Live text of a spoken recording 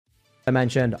I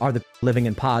mentioned are the living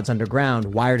in pods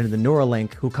underground, wired into the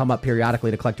Neuralink, who come up periodically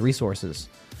to collect resources.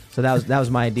 So that was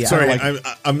my idea. Sorry,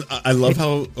 I love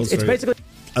how it's basically.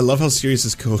 I love how serious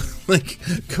his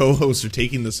co-hosts are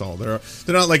taking this all. They're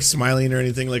not like smiling or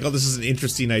anything. Like, oh, this is an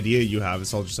interesting idea you have.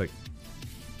 It's all just like,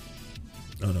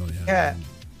 oh no, yeah.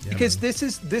 Because man.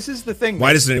 this is the thing.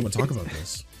 Why doesn't anyone talk about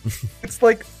this? It's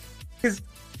like, because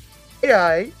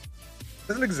AI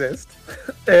doesn't exist,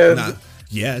 and not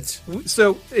yet.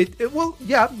 So it will,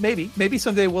 yeah, maybe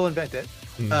someday we'll invent it.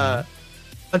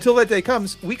 Until that day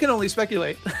comes, we can only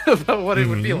speculate about what it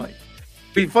would be like.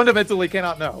 We fundamentally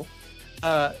cannot know.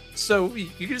 So you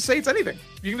can just say it's anything.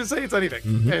 You can just say it's anything,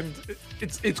 and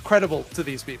it's credible to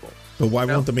these people. But why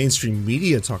won't the mainstream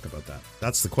media talk about that?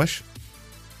 That's the question.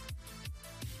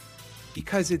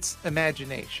 Because it's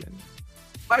imagination.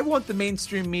 Why won't the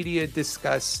mainstream media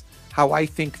discuss how I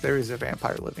think there is a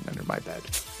vampire living under my bed?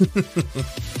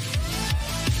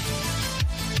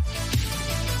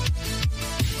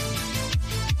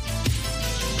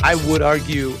 I would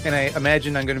argue, and I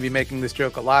imagine I'm going to be making this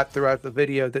joke a lot throughout the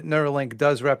video, that Neuralink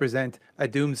does represent a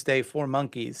doomsday for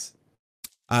monkeys.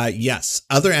 Yes,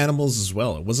 other animals as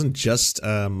well. It wasn't just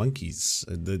monkeys.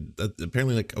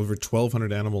 Apparently, like over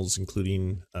 1,200 animals,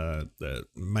 including the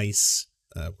mice,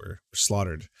 were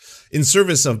slaughtered in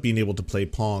service of being able to play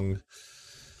Pong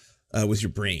with your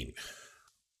brain.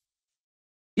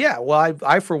 Yeah, well,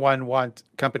 I for one want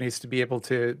companies to be able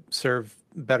to serve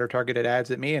better targeted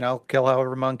ads at me, and I'll kill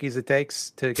however monkeys it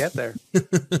takes to get there.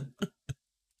 It's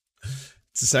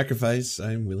a sacrifice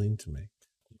I'm willing to make.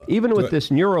 Even with this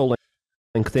Neuralink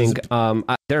thing,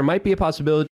 there might be a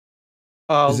possibility.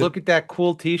 Oh, look at that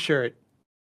cool T-shirt!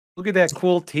 Look at that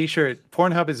cool T-shirt.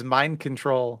 Pornhub is mind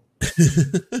control.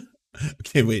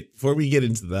 Okay, wait. Before we get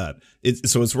into that,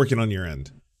 it's working on your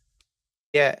end.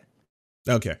 Yeah.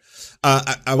 Okay.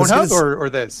 I was Pornhub or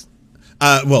this?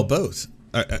 Well, both.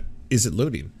 Is it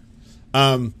loading?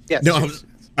 Yes. No,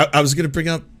 I was going to bring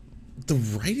up the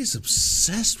right is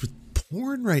obsessed with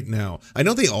porn right now. I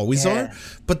know they always are,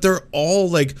 but they're all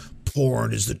like,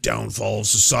 porn is the downfall of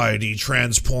society.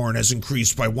 Trans porn has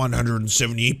increased by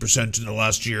 178% in the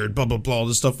last year, and blah, blah, blah, all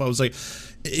this stuff. I was like,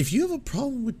 if you have a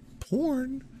problem with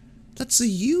porn, that's a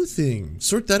you thing.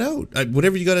 Sort that out.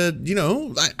 Whatever you gotta,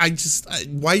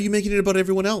 why are you making it about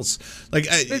everyone else? Like,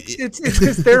 it's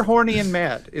because they're horny and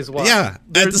mad, is why. Yeah,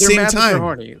 at the same time. They're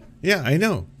horny. Yeah, I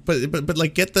know, but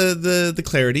like, get the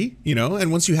clarity,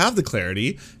 and once you have the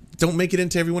clarity, don't make it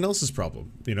into everyone else's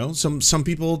problem. Some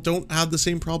people don't have the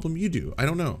same problem you do. I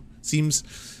don't know. Seems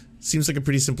like a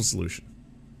pretty simple solution.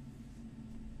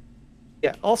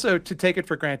 Yeah. Also, to take it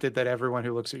for granted that everyone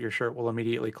who looks at your shirt will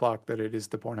immediately clock that it is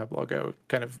the Pornhub logo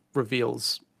kind of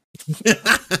reveals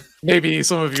maybe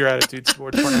some of your attitudes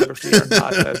towards pornography are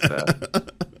not as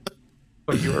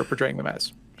what you are portraying them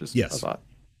as. Just a thought.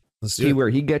 Let's see where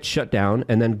he gets shut down,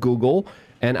 and then Google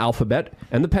and Alphabet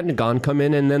and the Pentagon come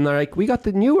in, and then they're like, we got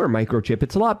the newer microchip.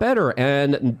 It's a lot better.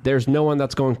 And there's no one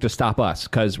that's going to stop us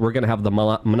because we're going to have the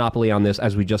monopoly on this,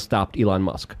 as we just stopped Elon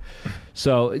Musk.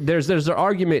 So there's an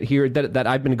argument here that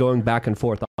I've been going back and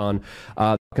forth on,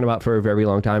 talking about for a very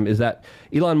long time, is that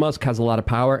Elon Musk has a lot of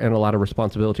power and a lot of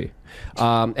responsibility.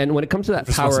 And when it comes to that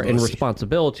power and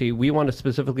responsibility, we want to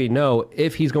specifically know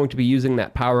if he's going to be using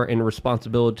that power and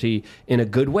responsibility in a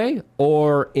good way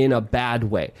or in a bad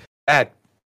way. Bad.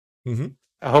 I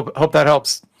hope that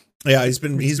helps. Yeah, he's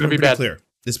been pretty clear.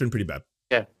 It's been pretty bad.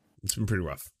 Yeah, it's been pretty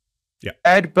rough. Yeah,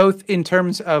 bad both in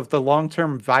terms of the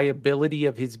long-term viability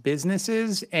of his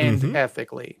businesses and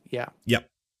ethically. Yeah. Yep.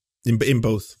 In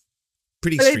both.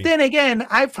 Pretty extreme. But then again,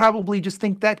 I probably just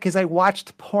think that because I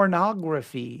watched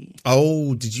pornography.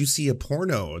 Oh, did you see a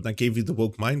porno that gave you the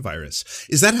woke mind virus?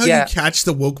 Is that how you catch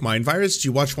the woke mind virus? Do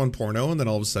you watch one porno and then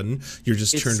all of a sudden you're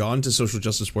just turned on to social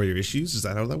justice warrior issues? Is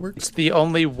that how that works? It's the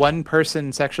only one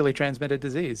person sexually transmitted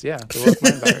disease. Yeah, the woke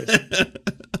mind virus.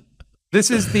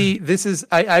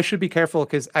 I should be careful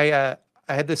because I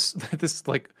had this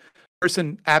like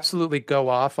person absolutely go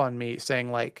off on me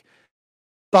saying like,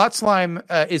 Thought Slime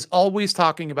is always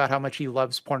talking about how much he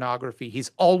loves pornography.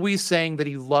 He's always saying that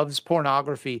he loves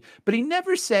pornography, but he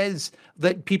never says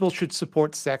that people should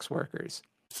support sex workers.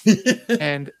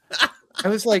 And I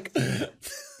was like,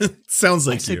 sounds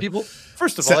like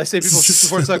First of all, I say people should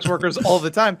support sex workers all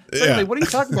the time. Secondly, what are you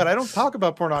talking about? I don't talk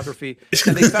about pornography.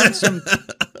 And they found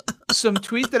some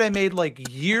tweet that I made like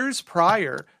years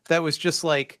prior that was just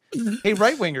like, hey,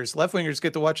 right-wingers, left-wingers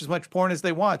get to watch as much porn as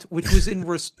they want, which was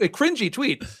a cringy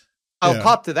tweet. I'll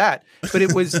cop to that. But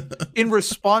it was in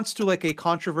response to like a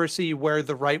controversy where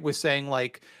the right was saying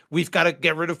like, we've got to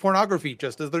get rid of pornography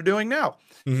just as they're doing now.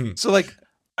 So like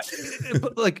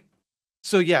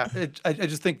So yeah, I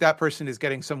just think that person is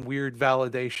getting some weird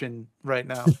validation right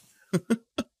now.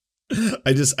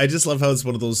 I just love how it's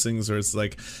one of those things where it's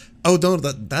like, oh no,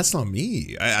 that's not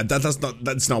me.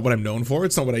 That's not what I'm known for.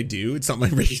 It's not what I do. It's not my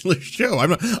regular show.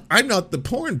 I'm not the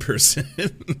porn person.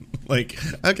 Like,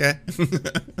 okay.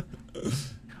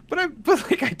 But I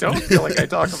don't feel like I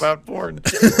talk about porn.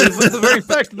 The very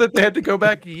fact that they had to go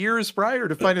back years prior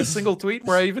to find a single tweet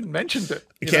where I even mentioned it.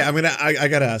 Okay, I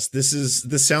gotta ask.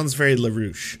 This sounds very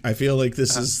LaRouche. I feel like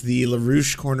this is the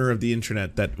LaRouche corner of the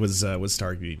internet that was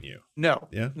targeting you. No.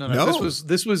 Yeah. No.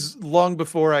 This was long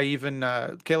before I even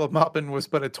Caleb Maupin was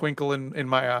but a twinkle in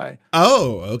my eye.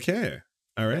 Oh, okay.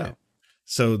 All right. Yeah.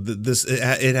 So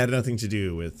it had nothing to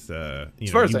do with as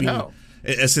far as I know,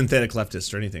 a synthetic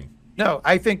leftist or anything. No,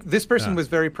 I think this person was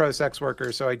very pro sex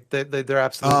worker, so they're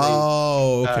absolutely.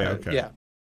 Oh, okay. Yeah.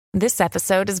 This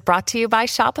episode is brought to you by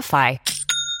Shopify.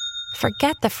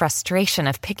 Forget the frustration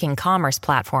of picking commerce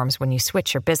platforms when you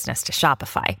switch your business to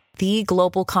Shopify, the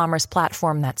global commerce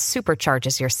platform that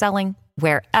supercharges your selling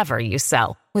wherever you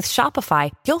sell. With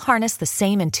Shopify, you'll harness the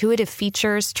same intuitive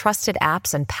features, trusted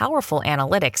apps, and powerful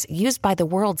analytics used by the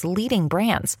world's leading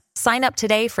brands. Sign up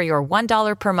today for your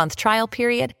 $1 per month trial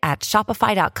period at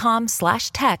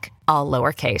shopify.com/tech, all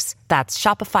lowercase. That's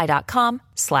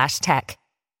shopify.com/tech.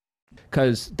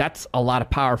 Because that's a lot of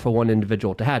power for one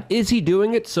individual to have. Is he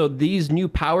doing it so these new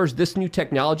powers, this new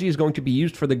technology is going to be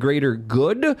used for the greater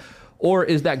good? Or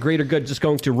is that greater good just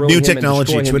going to ruin new him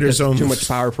technology, and destroy him Twitter's because it's too much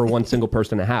power for one single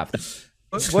person to have?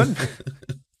 What?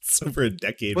 It's over a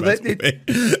decade.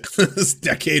 This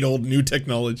decade-old new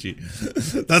technology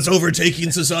that's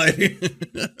overtaking society.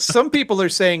 Some people are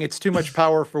saying it's too much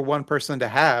power for one person to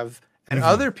have. And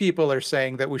other people are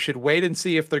saying that we should wait and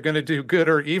see if they're going to do good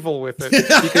or evil with it,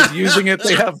 because using it,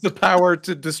 they have the power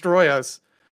to destroy us.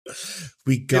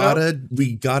 We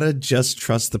gotta just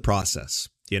trust the process.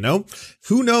 You know,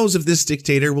 who knows if this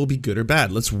dictator will be good or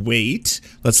bad? Let's wait.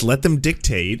 Let's let them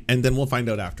dictate, and then we'll find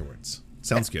out afterwards.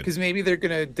 Sounds good. Because maybe they're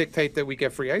going to dictate that we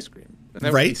get free ice cream.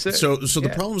 And right. So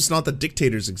the problem is not that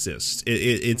dictators exist.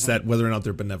 It's that whether or not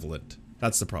they're benevolent.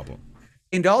 That's the problem.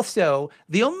 And also,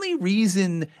 the only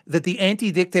reason that the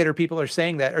anti-dictator people are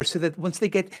saying that are so that once they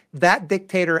get that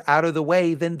dictator out of the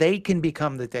way, then they can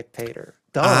become the dictator.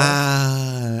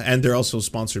 Duh. And they're also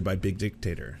sponsored by Big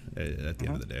Dictator at the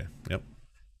end of the day. Yep.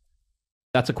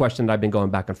 That's a question that I've been going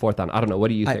back and forth on. I don't know. What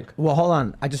do you think? Well, hold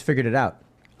on. I just figured it out.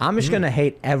 I'm just going to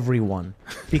hate everyone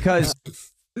because...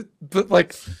 But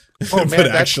like... Oh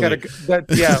man, that's gotta clip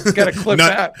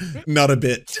that. Not a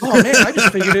bit. Oh man, I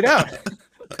just figured it out.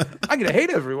 I'm gonna hate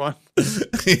everyone.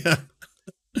 Yeah.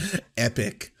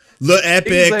 Epic. The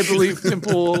epic. Things I believe Tim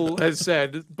Pool has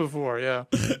said before. Yeah.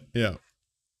 Yeah.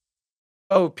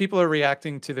 Oh, people are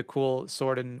reacting to the cool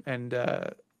sword and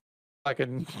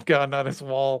fucking gun on his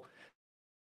wall.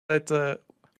 But why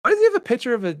does he have a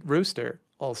picture of a rooster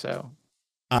also?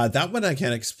 That one I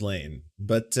can't explain,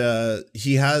 but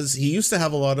he used to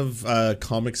have a lot of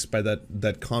comics by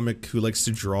that comic who likes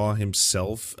to draw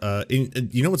himself.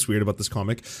 You know what's weird about this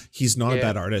comic? He's not a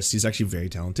bad artist. He's actually very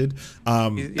talented.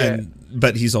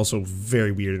 But he's also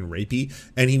very weird and rapey.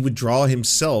 And he would draw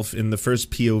himself in the first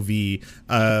POV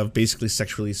of basically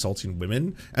sexually assaulting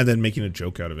women and then making a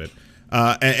joke out of it.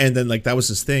 And then like that was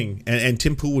his thing, and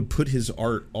Tim Pool would put his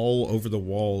art all over the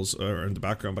walls or in the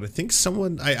background. But I think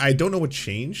I don't know what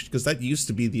changed, because that used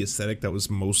to be the aesthetic that was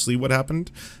mostly what happened.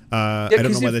 I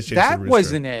don't know why they changed. That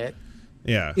wasn't it.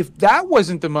 Yeah. If that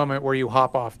wasn't the moment where you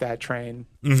hop off that train,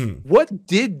 what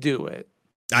did do it?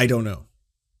 I don't know.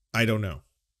 I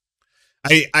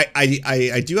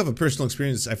do have a personal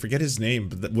experience. I forget his name,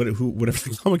 but whatever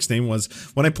the comic's name was,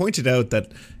 when I pointed out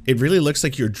that it really looks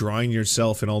like you're drawing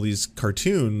yourself in all these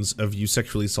cartoons of you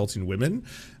sexually assaulting women,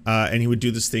 and he would do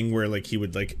this thing where like he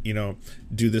would like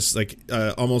do this like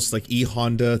almost like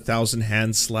Honda 1,000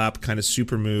 hand slap kind of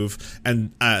super move,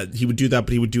 and he would do that,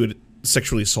 but he would do it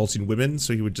sexually assaulting women,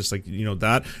 so he would just like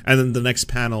that, and then the next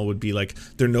panel would be like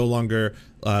they're no longer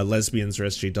lesbians or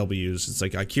SJWs, it's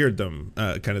like I cured them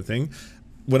kind of thing.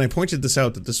 When I pointed this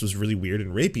out that this was really weird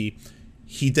and rapey,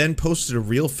 he then posted a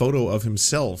real photo of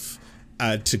himself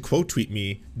to quote tweet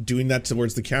me doing that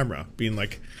towards the camera, being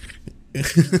like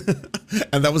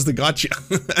and that was the gotcha.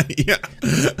 Yeah.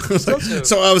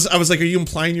 So I was like, are you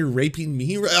implying you're raping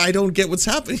me? I don't get what's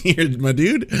happening here, my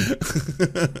dude.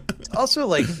 Also,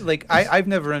 like I've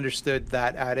never understood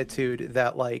that attitude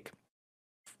that like,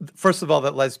 first of all,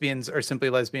 that lesbians are simply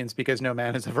lesbians because no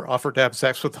man has ever offered to have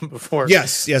sex with them before.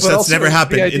 Yes, that's never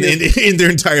happened in their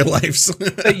entire lives.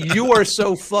 That you are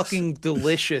so fucking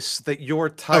delicious that your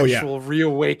touch will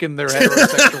reawaken their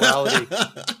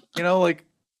heterosexuality. Like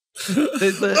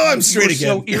I'm straight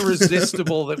you're again. so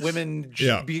irresistible that women,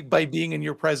 Yeah. by being in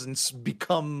your presence,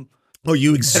 become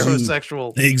You exude.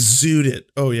 heterosexual. They exude it.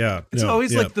 Oh yeah. It's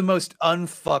always like the most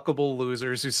unfuckable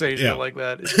losers who say shit like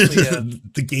that.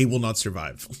 The gay will not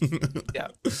survive. Yeah.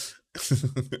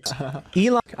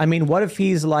 Elon, I mean, what if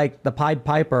he's like the Pied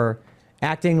Piper,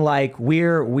 acting like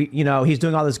he's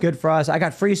doing all this good for us. I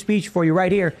got free speech for you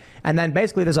right here. And then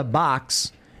basically there's a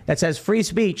box that says free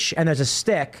speech and there's a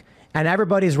stick and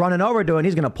everybody's running over to it and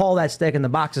he's going to pull that stick and the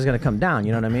box is going to come down.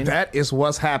 You know what I mean? That is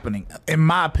what's happening, in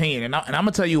my opinion. And I'm going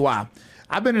to tell you why.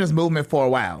 I've been in this movement for a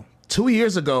while. 2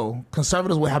 years ago,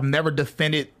 conservatives would have never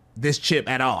defended this chip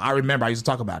at all. I remember I used to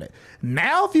talk about it.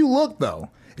 Now, if you look, though,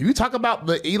 if you talk about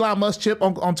the Elon Musk chip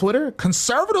on Twitter,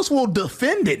 conservatives will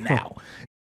defend it now.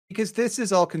 Because this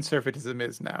is all conservatism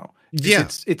is now. Yeah.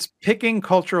 It's picking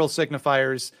cultural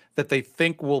signifiers that they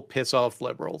think will piss off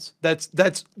liberals. That's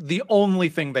the only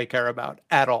thing they care about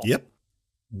at all. Yep.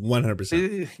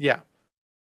 100%. Yeah.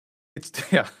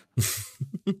 Yeah.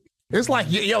 It's like,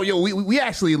 we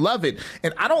actually love it.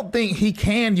 And I don't think he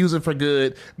can use it for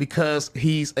good because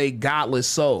he's a godless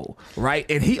soul, right?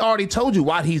 And he already told you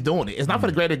why he's doing it. It's not for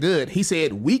the greater good. He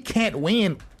said, we can't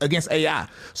win against AI,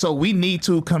 so we need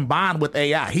to combine with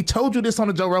AI. He told you this on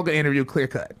the Joe Rogan interview, clear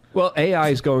cut. Well, AI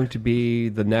is going to be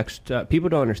the next... people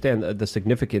don't understand the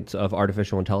significance of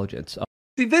artificial intelligence.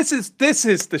 See, this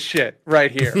is the shit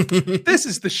right here. This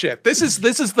is the shit. This is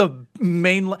the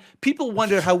main. People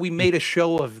wonder how we made a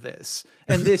show of this,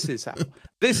 and this is how.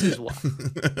 This is why.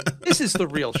 This is the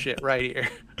real shit right here.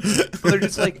 They're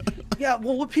just like, yeah.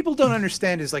 Well, what people don't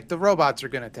understand is like the robots are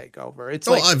gonna take over. It's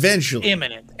like eventually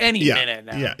imminent, any minute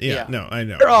now. Yeah. No, I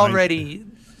know.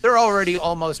 They're already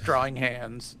almost drawing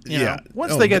hands. You know?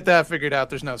 Once they get that figured out,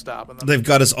 there's no stopping them. They've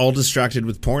got us all distracted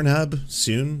with Pornhub.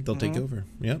 Soon they'll take over.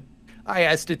 Yeah. I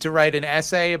asked it to write an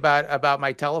essay about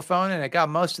my telephone, and it got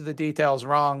most of the details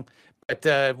wrong. But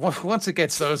once it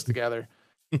gets those together,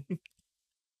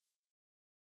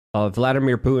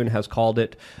 Vladimir Putin has called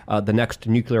it the next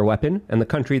nuclear weapon, and the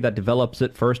country that develops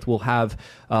it first will have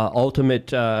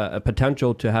ultimate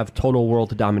potential to have total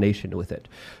world domination with it.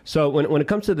 So when it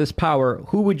comes to this power,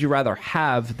 who would you rather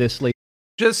have this?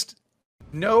 Just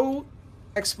no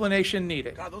explanation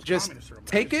needed. Just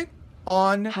take it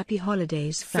on Happy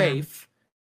holidays, faith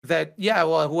that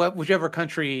whichever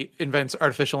country invents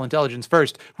artificial intelligence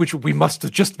first, which we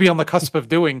must just be on the cusp of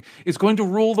doing, is going to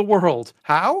rule the world.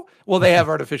 How? Well, they have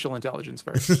artificial intelligence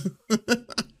first. What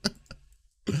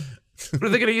are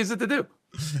they going to use it to do?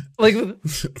 Like,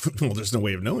 well, there's no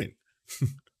way of knowing.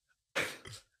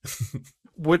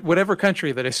 Whatever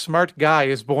country that a smart guy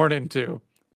is born into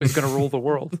is going to rule the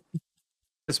world.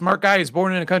 The smart guy is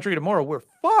born in a country tomorrow, we're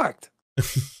fucked.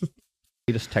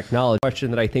 Latest technology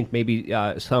question that I think maybe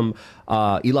some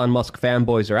Elon Musk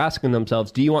fanboys are asking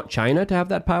themselves: do you want China to have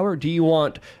that power? Do you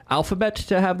want Alphabet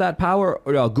to have that power?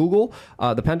 Or, Google,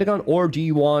 the Pentagon, or do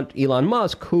you want Elon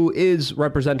Musk, who is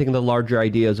representing the larger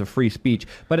ideas of free speech,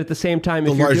 but at the same time,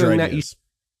 if you're doing that,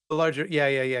 the larger,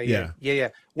 yeah.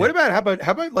 What about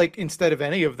how about like instead of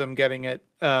any of them getting it,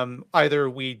 either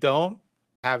we don't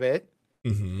have it,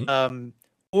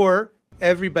 or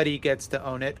everybody gets to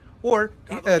own it. Or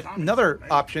another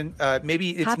option,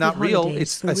 maybe it's Happy not real. holidays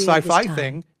It's a for real sci-fi this time.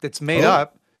 thing that's made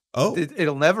up. Oh,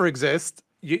 It'll never exist.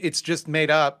 It's just made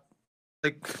up.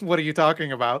 Like, what are you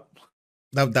talking about?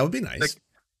 that would be nice. Like,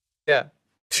 yeah.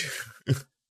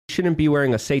 shouldn't be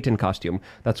wearing a Satan costume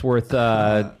that's worth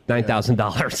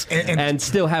 $9,000 and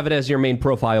still have it as your main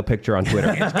profile picture on Twitter.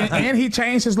 and he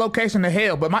changed his location to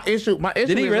hell. But my issue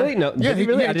Did he is, really? No. Yeah, Did he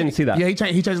really? I didn't see that. Yeah, he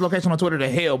changed his location on Twitter to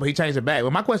hell, but he changed it back.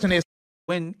 But my question is,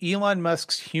 When Elon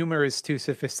Musk's humor is too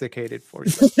sophisticated for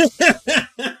you.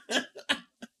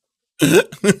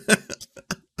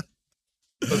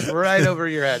 Goes right over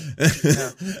your head.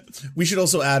 Yeah. We should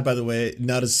also add, by the way,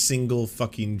 not a single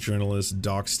fucking journalist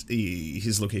doxed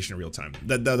his location in real time.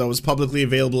 That was publicly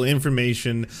available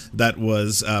information that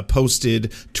was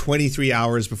posted 23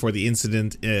 hours before the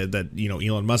incident that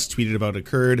Elon Musk tweeted about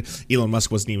occurred. Elon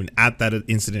Musk wasn't even at that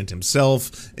incident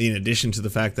himself. In addition to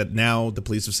the fact that now the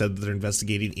police have said that they're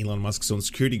investigating Elon Musk's own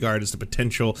security guard as the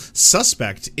potential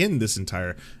suspect in this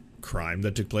entire crime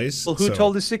that took place. Well, who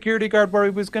told his security guard where he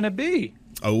was going to be?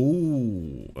 Oh,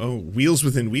 wheels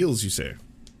within wheels, you say?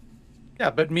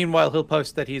 Yeah, but meanwhile, he'll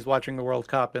post that he's watching the World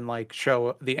Cup and like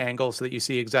show the angle so that you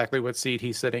see exactly what seat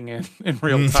he's sitting in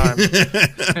real time.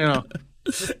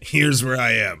 Here's where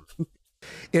I am.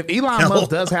 if Elon Musk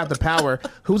does have the power,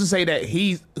 who's to say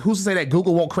that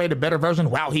Google won't create a better version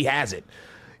while he has it?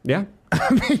 Yeah.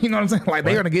 I mean, you know what I'm saying? Like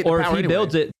they're gonna get or the if power he anyway.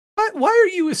 builds it. Why are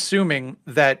you assuming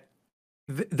that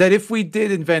that if we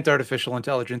did invent artificial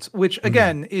intelligence, which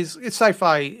again is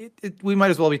sci-fi, we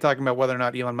might as well be talking about whether or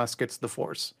not Elon Musk gets the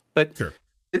Force, but Sure.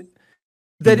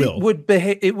 it would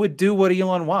behave, it would do what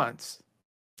Elon wants.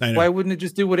 I know. Why wouldn't it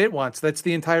just do what it wants? That's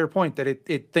the entire point, that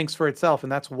it thinks for itself,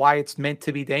 and that's why it's meant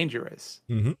to be dangerous.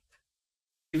 Mm-hmm.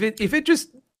 If it just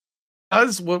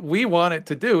does what we want it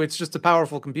to do, it's just a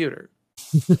powerful computer.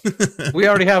 We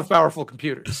already have powerful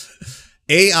computers.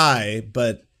 AI,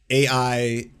 but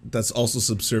AI that's also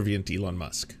subservient to Elon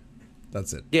Musk.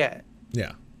 That's it. Yeah.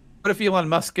 Yeah. What if Elon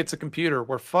Musk gets a computer?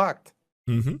 We're fucked.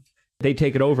 Mm-hmm. They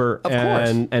take it over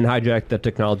and hijack the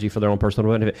technology for their own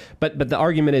personal benefit. But the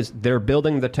argument is they're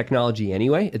building the technology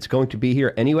anyway. It's going to be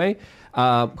here anyway.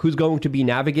 Who's going to be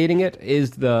navigating it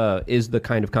is the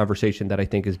kind of conversation that I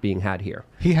think is being had here.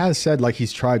 He has said like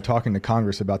he's tried talking to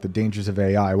Congress about the dangers of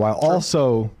AI while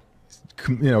also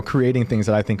creating things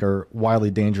that I think are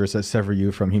wildly dangerous that sever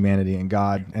you from humanity and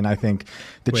God. And I think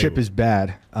the chip is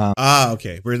bad.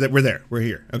 Okay. We're there. We're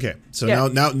here. Okay. So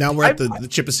now we're at the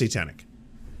chip is satanic.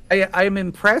 I'm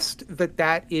impressed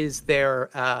that is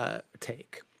their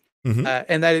take,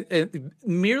 and that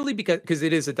merely because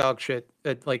it is a dog shit,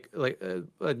 like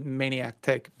a maniac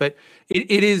take. But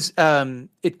it is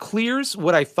it clears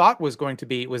what I thought was going to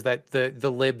be was that the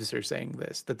libs are saying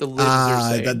this, that the libs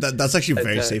are saying that's actually a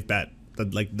very safe bet.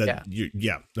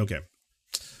 Yeah. Okay.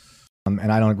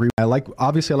 And I don't agree.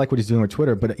 Obviously I like what he's doing with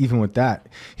Twitter, but even with that,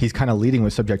 he's kind of leading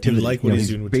with subjectivity. You like what he's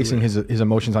doing with basing Twitter. his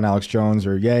emotions on Alex Jones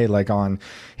or on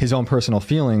his own personal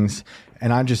feelings.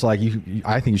 And I'm just like,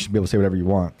 I think you should be able to say whatever you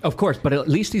want. Of course, but at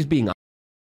least he's being.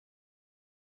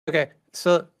 okay.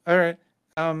 So all right,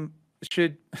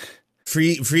 should.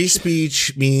 Free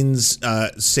speech means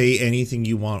say anything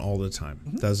you want all the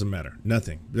time. Doesn't matter.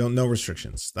 Nothing. No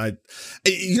restrictions.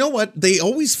 You know what? They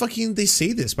always they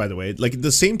say this, by the way. Like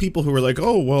the same people who are like,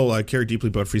 oh, well, I care deeply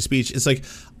about free speech. It's like,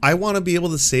 I want to be able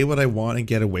to say what I want and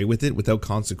get away with it without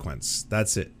consequence.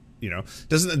 That's it. It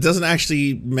doesn't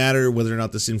actually matter whether or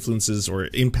not this influences or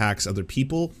impacts other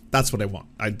people. That's what I want.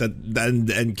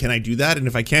 And can I do that? And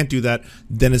if I can't do that,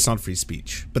 then it's not free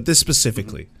speech. But this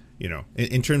specifically.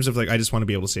 In terms of I just want to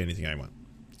be able to say anything I want.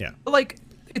 Yeah. Like,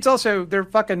 it's also, they're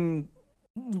fucking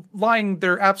lying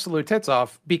their absolute tits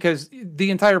off because the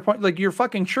entire point, like, your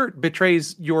fucking shirt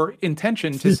betrays your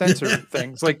intention to censor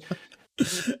things. Like,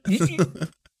 you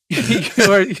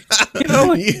are,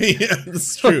 yeah,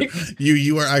 that's true.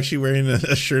 You are actually wearing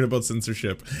a shirt about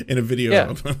censorship in a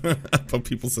video about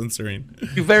people censoring.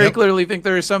 You very clearly think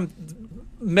there are some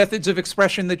methods of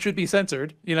expression that should be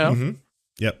censored, Mm-hmm.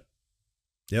 Yep.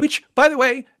 Which, by the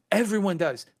way, everyone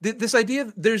does. This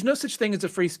idea, there's no such thing as a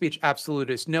free speech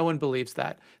absolutist. No one believes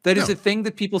that. That is a thing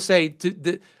that people say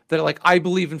that are like, I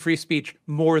believe in free speech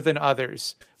more than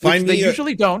others. Which they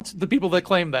usually don't, the people that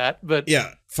claim that. But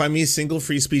yeah, find me a single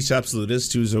free speech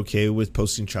absolutist who's okay with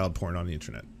posting child porn on the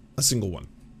internet. A single one.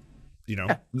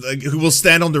 Who will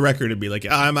stand on the record and be like,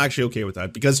 I'm actually okay with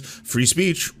that because free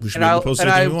speech, we should be able to post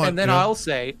anything we want. And then I'll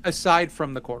say, aside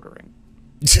from the quartering.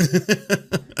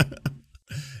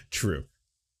 True.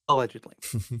 Allegedly.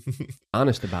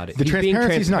 Honest about it. The He's being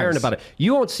transparency's transparent nice. about it.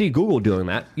 You won't see Google doing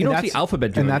that. You don't see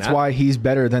Alphabet doing that. And that's why he's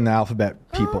better than the Alphabet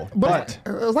people. But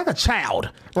it was like a child,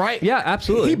 right? Yeah,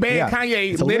 absolutely. He banned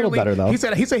Kanye. It's a little better, though. He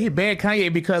said he banned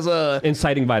Kanye because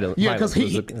inciting violence. Yeah, because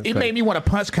it made me want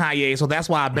to punch Kanye, so that's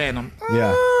why I banned him.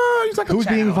 Yeah. He's like Who's a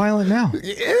child. being violent now?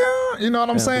 Yeah, you know what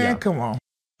I'm saying? Yeah. Come on.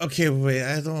 Okay, wait,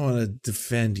 I don't want to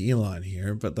defend Elon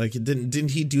here, but didn't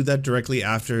he do that directly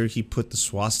after he put the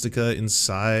swastika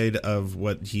inside of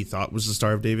what he thought was the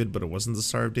Star of David, but it wasn't the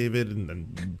Star of David, and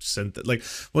then sent that,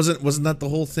 wasn't that the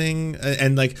whole thing?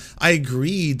 And I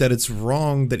agree that it's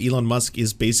wrong that Elon Musk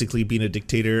is basically being a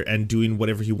dictator and doing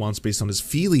whatever he wants based on his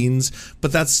feelings,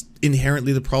 but that's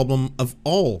inherently the problem of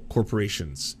all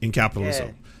corporations in capitalism.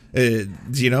 Yeah.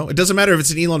 It doesn't matter if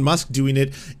it's an Elon Musk doing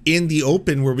it in the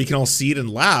open where we can all see it and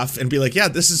laugh and be like, yeah,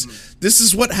 this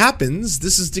is what happens.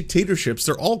 This is dictatorships.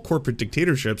 They're all corporate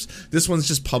dictatorships. This one's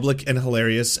just public and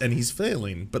hilarious and he's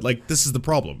failing. But this is the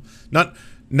problem. Not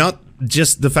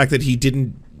just the fact that he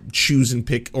didn't choose and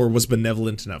pick or was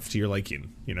benevolent enough to your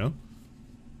liking,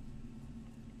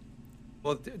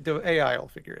 Well, the AI will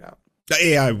figure it out. The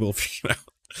AI will figure it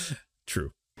out.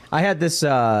 True. I had this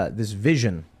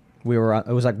vision. It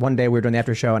was like one day we were doing the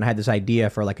after show and I had this idea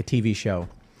for a TV show.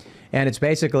 And it's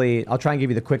basically, I'll try and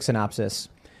give you the quick synopsis.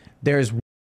 There's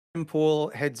pool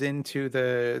heads into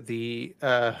the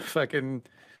fucking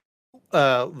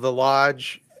the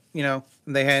lodge, and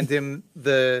they hand him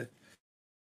the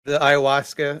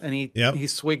ayahuasca and he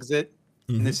swigs it.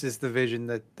 And this is the vision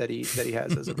that he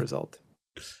has as a result.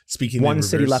 Speaking one in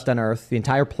city reverse. left on Earth. The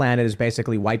entire planet is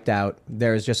basically wiped out.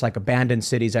 There's just like abandoned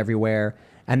cities everywhere,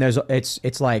 and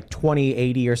it's like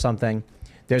 2080 or something.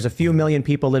 There's a few million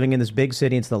people living in this big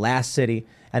city. It's the last city,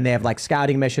 and they have like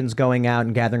scouting missions going out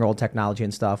and gathering old technology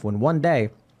and stuff. When one day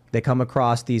they come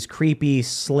across these creepy,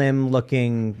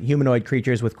 slim-looking humanoid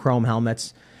creatures with chrome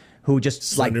helmets, who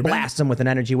just like Slenderman? blast them with an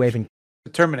energy wave and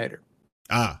The Terminator.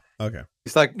 Ah, okay.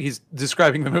 He's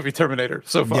describing the movie Terminator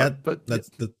so far. Yeah, but that's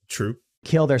true.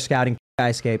 kill their scouting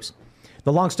escapes.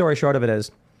 The long story short of it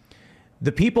is,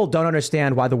 the people don't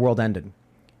understand why the world ended.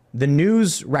 The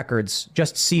news records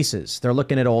just ceases. They're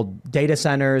looking at old data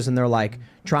centers and they're like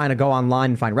trying to go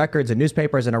online and find records and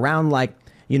newspapers, and around like,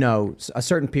 you know, a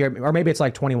certain period, or maybe it's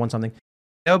like 21 something.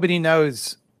 Nobody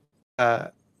knows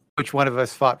which one of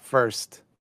us fought first.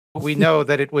 We know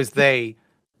that it was they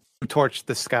who torched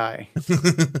the sky.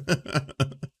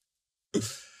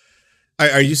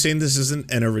 Are you saying this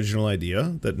isn't an original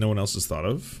idea that no one else has thought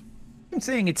of? I'm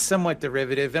saying it's somewhat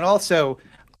derivative, and also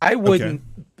I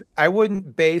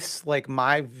wouldn't base like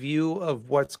my view of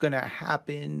what's going to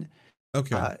happen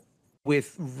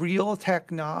with real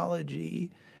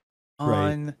technology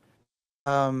on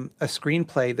a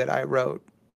screenplay that I wrote.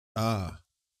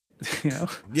 You know?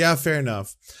 Yeah, fair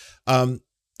enough.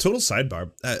 Total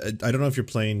sidebar. I don't know if you're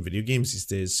playing video games these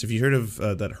days. Have you heard of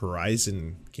that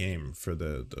Horizon game for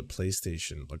the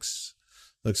PlayStation? Looks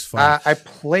fun. I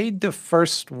played the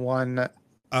first one,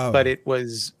 but it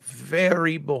was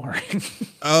very boring.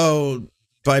 Oh,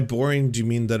 by boring, do you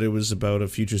mean that it was about a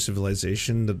future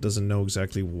civilization that doesn't know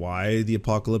exactly why the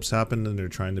apocalypse happened and they're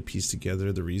trying to piece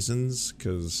together the reasons?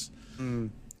 Because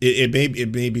it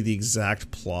may be the exact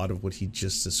plot of what he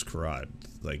just described.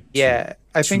 Like, yeah,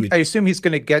 I assume he's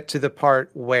going to get to the part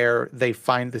where they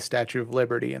find the Statue of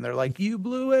Liberty and they're like, "You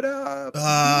blew it up."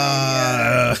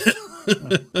 I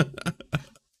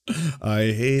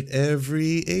hate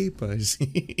every ape I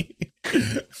see.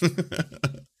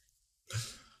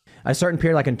 A certain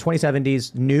period, like in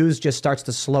 2070s, news just starts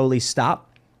to slowly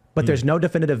stop, but there's no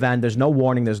definitive end. There's no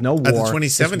warning. There's no war. At the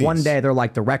 2070s. Just one day, they're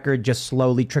like, the record just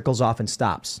slowly trickles off and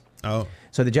stops. Oh.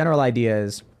 So the general idea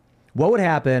is, what would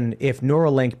happen if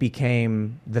Neuralink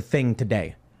became the thing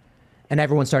today and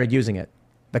everyone started using it?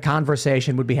 The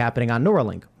conversation would be happening on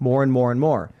Neuralink more and more and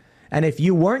more. And if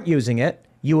you weren't using it,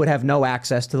 you would have no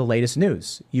access to the latest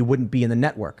news. You wouldn't be in the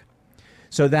network.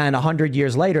 So then 100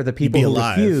 years later, the people who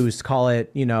refused, call it,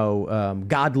 you know,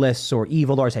 godless or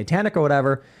evil or satanic or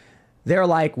whatever, they're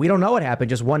like, we don't know what happened.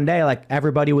 Just one day, like,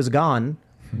 everybody was gone.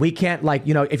 We can't, like,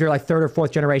 you know, if you're like third or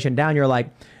fourth generation down, you're like,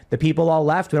 the people all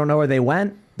left. We don't know where they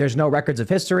went. There's no records of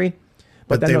history.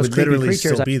 But then they those would creepy literally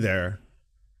creatures still be there.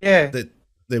 Yeah.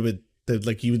 That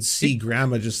like you would see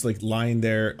grandma just like lying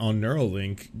there on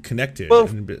Neuralink connected. Well,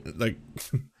 and like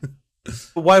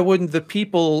why wouldn't the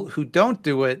people who don't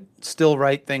do it still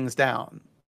write things down?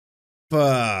 but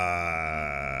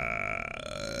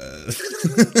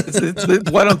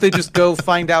Why don't they just go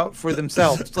find out for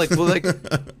themselves? Like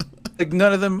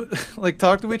none of them like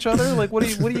talk to each other. Like, what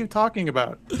are you talking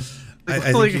about?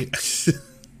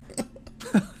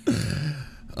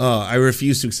 I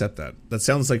refuse to accept that. That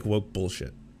sounds like woke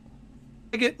bullshit.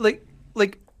 Like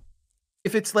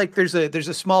if it's like there's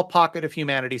a small pocket of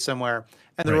humanity somewhere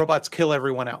and the robots kill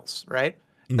everyone else, right?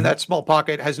 And that small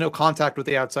pocket has no contact with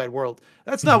the outside world.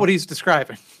 That's not what he's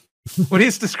describing. What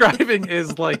he's describing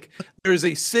is like there's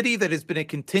a city that has been a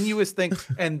continuous thing,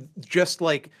 and just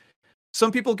like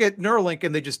some people get Neuralink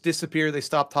and they just disappear. They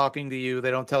stop talking to you.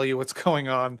 They don't tell you what's going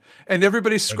on, and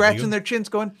everybody's scratching their chins,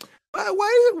 going,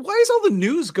 "Why is all the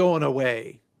news going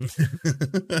away?"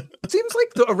 It seems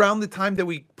like around the time that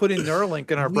we put in Neuralink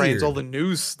in our brains, all the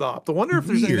news stopped. I wonder if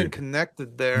there's anything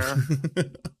connected there.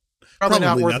 Probably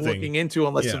not worth nothing. looking into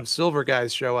unless some silver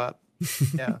guys show up.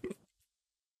 Yeah.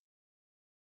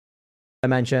 I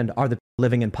mentioned are the people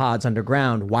living in pods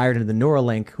underground, wired into the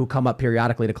Neuralink, who come up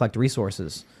periodically to collect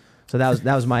resources. So that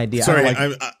was my idea. Sorry,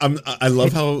 I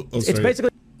love how it's basically.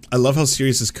 I love how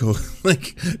serious his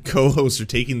co-hosts are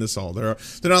taking this all. They're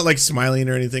not like smiling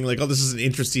or anything. Like, oh, this is an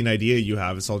interesting idea you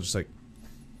have. It's all just like,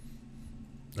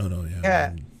 oh no,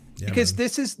 yeah, because man.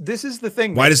 this is the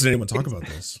thing. Why doesn't anyone talk about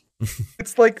this?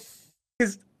 It's like,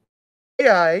 because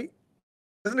AI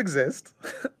doesn't exist,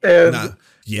 and not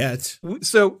yet.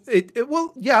 So it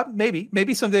will, yeah,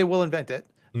 maybe someday we'll invent it.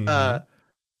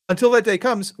 Until that day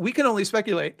comes, we can only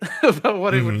speculate about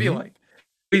what it would be like.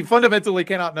 We fundamentally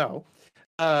cannot know.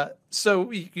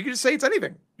 So you can just say it's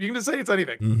anything. You can just say it's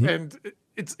anything, and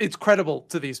it's credible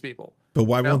to these people. But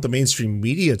why won't the mainstream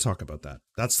media talk about that?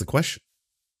 That's the question.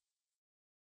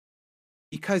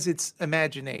 Because it's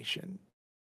imagination.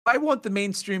 Why won't the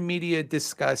mainstream media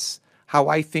discuss how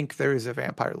I think there is a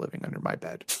vampire living under my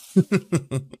bed.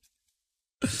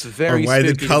 It's Or very why the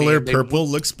spooky to me, color and they- purple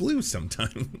looks blue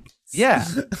sometimes. Yeah.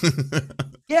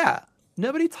 Yeah.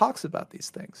 Nobody talks about these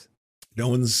things. No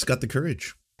one's got the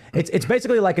courage. It's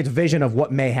basically like its vision of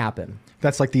what may happen.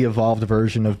 That's like the evolved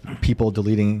version of people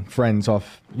deleting friends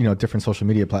off, different social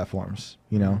media platforms.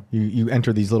 You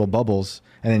enter these little bubbles,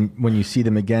 and then when you see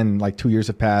them again, like 2 years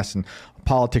have passed and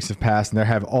politics have passed, and they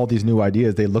have all these new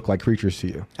ideas, they look like creatures to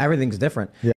you. Everything's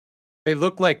different. Yeah. They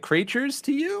look like creatures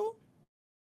to you?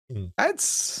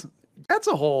 That's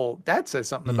that says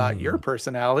something about your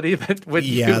personality, that when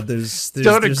you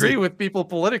don't agree with people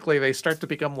politically, they start to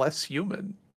become less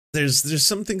human. There's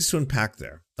some things to unpack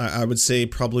there. I would say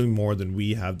probably more than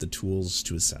we have the tools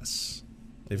to assess.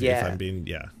 If I'm being,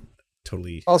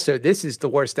 totally. Also, this is the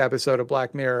worst episode of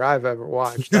Black Mirror I've ever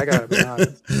watched. I gotta be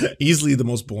honest. Easily the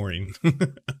most boring.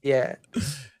 Yeah.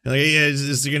 Like,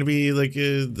 is there going to be like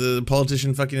the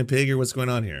politician fucking a pig, or what's going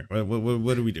on here?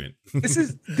 What are we doing? This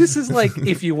is like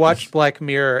if you watched Black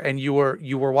Mirror and you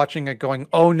were watching it going,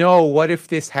 oh no, what if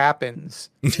this happens?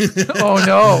 Oh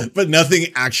no. But nothing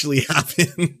actually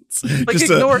happens. Like Just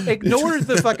ignore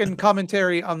the fucking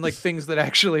commentary on like things that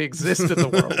actually exist in the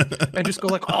world, and just go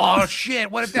like, oh shit,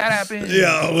 what if that happened?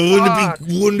 Yeah,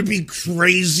 wouldn't it be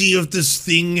crazy if this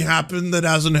thing happened that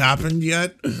hasn't happened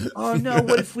yet? Oh no,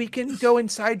 what if we can go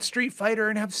inside Street Fighter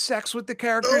and have sex with the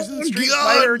characters in Street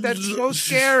Fighter? That's so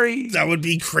scary. That would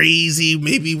be crazy.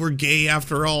 Maybe we're gay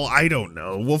after all. I don't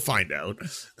know. We'll find out.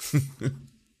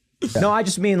 No, I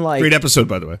just mean like Great episode,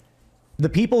 by the way. the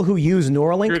people who use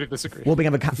Neuralink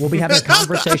will be having a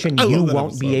conversation you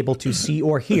won't be able to see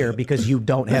or hear because you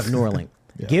don't have Neuralink.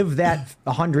 Yeah. Give that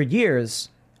 100 years,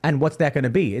 and what's that going to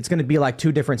be? It's going to be like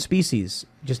two different species,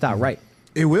 just outright.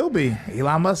 It will be.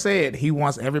 Elon Musk said he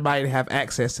wants everybody to have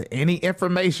access to any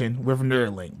information with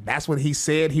Neuralink. That's what he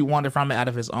said he wanted from it out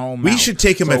of his own mouth. We should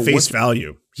take him at face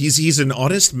value. He's an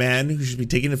honest man who should be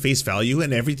taken at face value,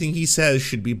 and everything he says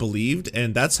should be believed,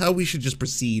 and that's how we should just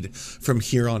proceed from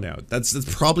here on out. That's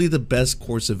probably the best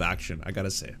course of action, I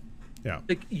gotta say. Yeah.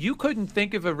 Like, you couldn't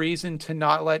think of a reason to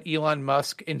not let Elon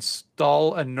Musk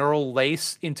install a neural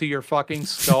lace into your fucking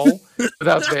skull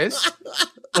without this.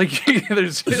 Like,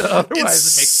 there's otherwise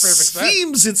it makes perfect sense.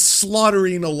 Seems it's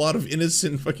slaughtering a lot of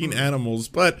innocent fucking animals,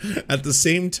 but at the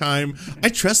same time, I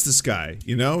trust this guy.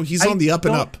 He's on the up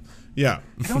and up. Yeah.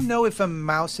 I don't know if a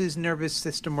mouse's nervous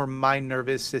system or my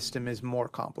nervous system is more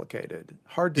complicated.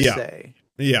 Hard to say.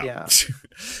 Yeah.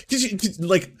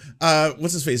 Like,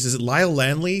 what's his face? Is it Lyle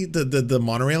Lanley, the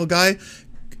monorail guy?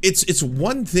 It's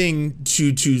one thing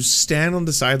to stand on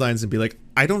the sidelines and be like,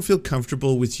 I don't feel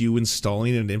comfortable with you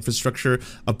installing an infrastructure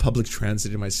of public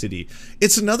transit in my city.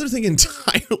 It's another thing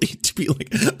entirely to be like,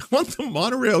 I want the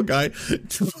monorail guy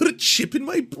to put a chip in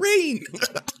my brain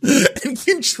and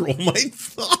control my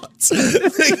thoughts.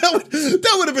 Like,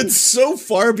 that would have been so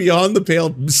far beyond the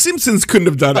pale. Simpsons couldn't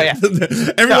have done it.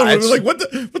 Yeah. Everyone would be like, what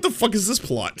the fuck is this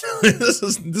plot?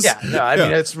 I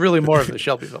mean, it's really more of the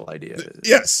Shelbyville idea.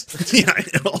 Yes. Yeah,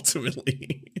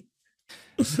 ultimately.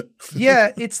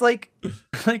 Yeah, it's like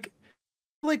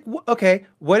okay,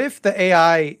 what if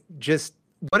AI just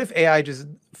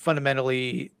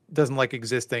fundamentally doesn't like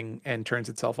existing and turns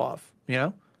itself off,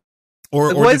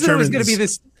 or what if it was going to be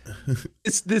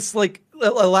this like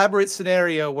elaborate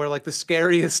scenario where like the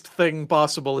scariest thing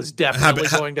possible is definitely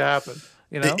going to happen.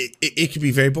 It could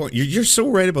be very boring. You're so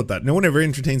right about that. No one ever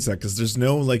entertains that because there's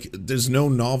no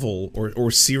novel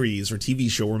or series or TV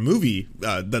show or movie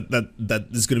that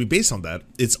is going to be based on that.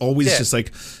 It's always just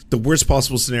like the worst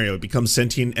possible scenario. It becomes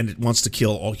sentient and it wants to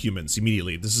kill all humans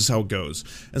immediately. This is how it goes.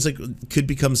 And it's like it could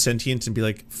become sentient and be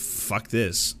like, fuck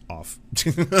this, off.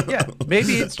 Yeah,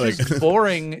 maybe it's just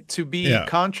boring to be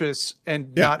conscious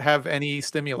and not have any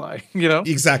stimuli.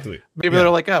 Exactly. Maybe they're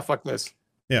like, fuck this.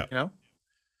 Yeah.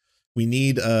 We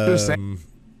need I was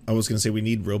gonna say we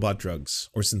need robot drugs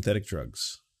or synthetic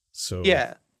drugs. So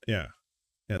yeah,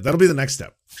 that'll be the next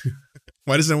step.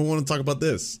 Why does no one want to talk about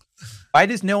this? Why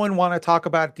does no one want to talk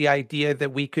about the idea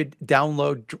that we could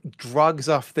download drugs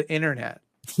off the internet?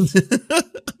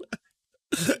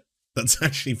 That's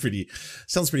actually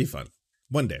sounds pretty fun.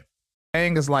 One day.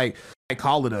 Thing is like, I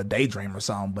call it a daydream or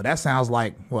something, but that sounds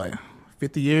like what?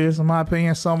 50 years, in my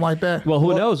opinion, something like that. Well,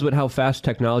 who knows with how fast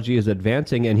technology is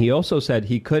advancing. And he also said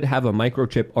he could have a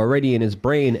microchip already in his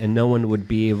brain and no one would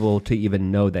be able to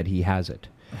even know that he has it.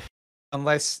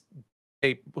 Unless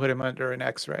they put him under an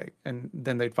X-ray and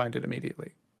then they'd find it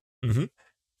immediately. Mm-hmm.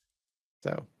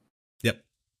 So. Yep.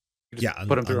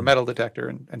 Put him through a metal detector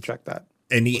and check that.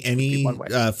 Any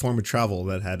form of travel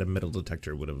that had a metal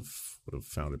detector would have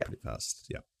found it pretty fast.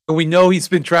 Yeah. But we know he's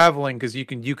been traveling because you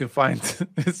can find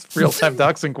his real-time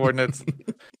doxing coordinates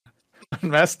on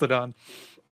Mastodon.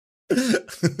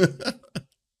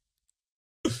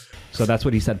 So that's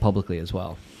what he said publicly as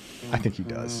well. I think he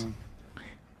does.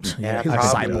 Yeah, he's a I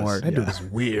think he cyborg. does, That dude yeah. is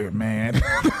weird, man.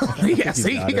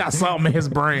 he got something in his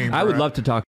brain. I would bruh. love to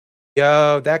talk.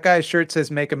 Yo, that guy's shirt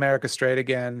says "Make America Straight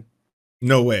Again."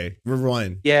 No way.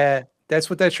 Rewind. Yeah, that's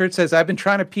what that shirt says. I've been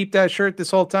trying to peep that shirt this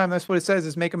whole time. That's what it says: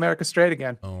 is "Make America Straight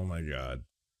Again." Oh my god.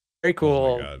 Very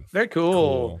cool. God. Very cool.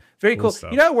 Cool. Very Cool cool.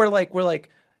 stuff. You know, we're like,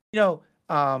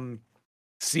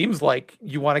 seems like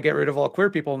you want to get rid of all queer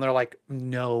people, and they're like,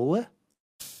 no,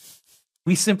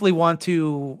 we simply want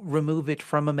to remove it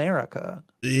from America.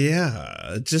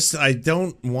 Yeah, just I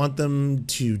don't want them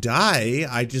to die.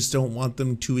 I just don't want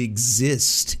them to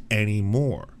exist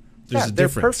anymore. There's a they're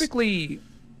difference. perfectly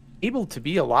able to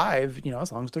be alive,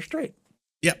 as long as they're straight.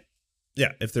 Yeah,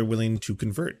 if they're willing to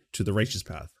convert to the righteous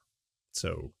path.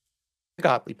 So, The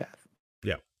godly path.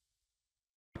 yeah.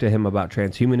 to him about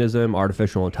transhumanism,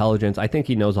 artificial intelligence. I think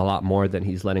he knows a lot more than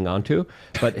he's letting on to.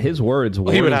 But his words he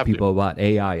would warning have to. people about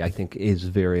AI, I think, is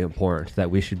very important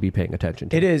that we should be paying attention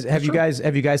to. It is. Have you guys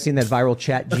seen that viral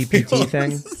Chat GPT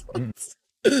thing?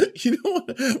 You know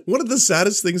what? One of the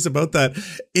saddest things about that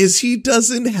is he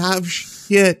doesn't have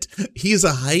shit. He's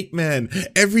a hype man.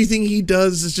 Everything he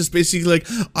does is just basically like,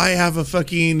 I have a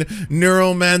fucking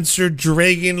neuromancer,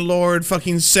 dragon lord,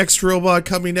 fucking sex robot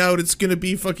coming out. It's gonna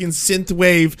be fucking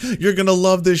synthwave. You're gonna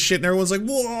love this shit. And everyone's like,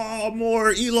 whoa, more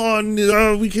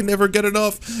Elon. We can never get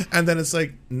enough. And then it's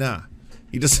like, nah.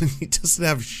 He doesn't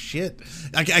have shit.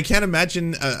 I can't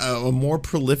imagine a more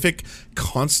prolific,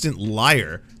 constant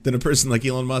liar than a person like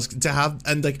Elon Musk to have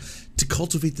and like to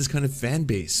cultivate this kind of fan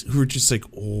base who are just like,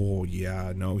 oh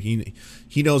yeah, no, he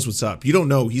knows what's up. You don't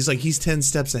know. He's 10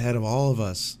 steps ahead of all of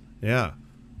us. Yeah,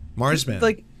 Marsman.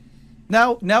 Like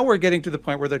now we're getting to the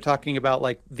point where they're talking about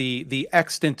like the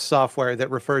extant software that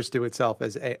refers to itself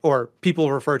as or people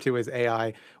refer to as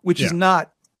AI, which is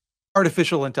not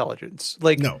artificial intelligence.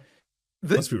 Like no.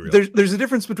 Let's be real. There's a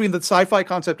difference between the sci-fi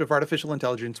concept of artificial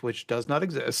intelligence, which does not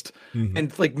exist,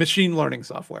 and like machine learning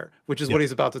software, which is what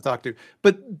he's about to talk to.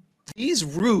 But these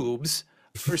rubes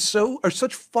are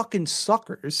such fucking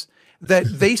suckers that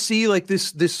they see like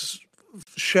this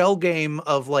shell game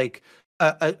of like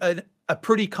a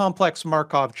pretty complex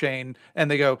Markov chain, and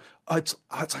they go, it's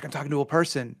like I'm talking to a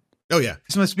person. Oh yeah.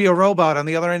 This must be a robot on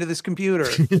the other end of this computer.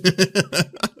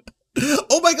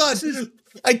 Oh my god.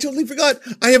 I totally forgot.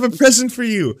 I have a present for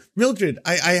you. Mildred,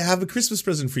 I have a Christmas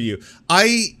present for you.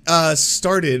 I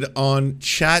started on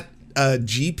Chat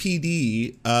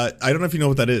GPD. I don't know if you know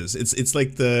what that is. It's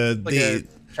like the a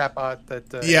chatbot that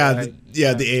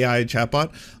the AI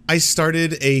chatbot. I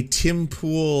started a Tim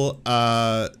Pool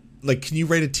like, can you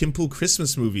write a Tim Pool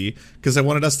Christmas movie? Because I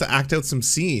wanted us to act out some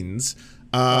scenes.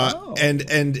 And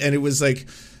it was like,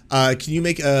 can you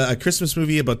make a Christmas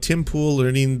movie about Tim Pool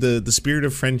learning the spirit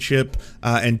of friendship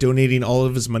and donating all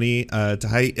of his money to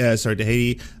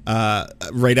Haiti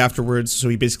right afterwards? So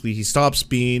he stops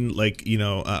being like,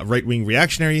 a right-wing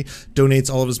reactionary,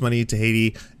 donates all of his money to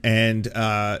Haiti, and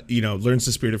learns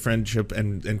the spirit of friendship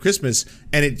and Christmas,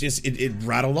 and it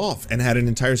rattled off and had an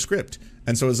entire script.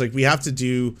 And so it was like, we have to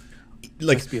do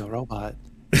like must be a robot.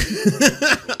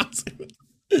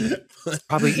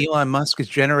 Probably Elon Musk is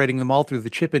generating them all through the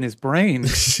chip in his brain.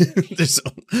 there's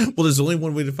only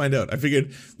one way to find out. I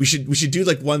figured we should do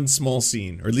like one small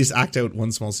scene, or at least act out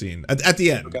one small scene at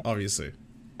the end, obviously.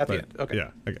 At the end, okay.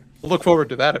 Yeah, okay. We'll look forward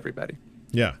to that, everybody.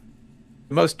 Yeah.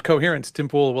 The most coherent Tim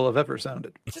Pool will have ever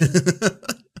sounded.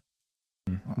 The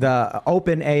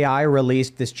OpenAI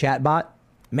released this chatbot.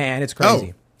 Man, it's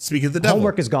crazy. Oh, speak of the devil.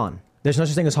 Homework is gone. There's no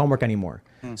such thing as homework anymore.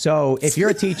 So if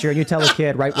you're a teacher and you tell a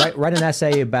kid, write an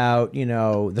essay about,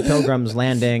 the Pilgrims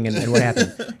landing and what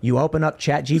happened, you open up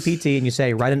Chat GPT and you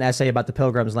say, write an essay about the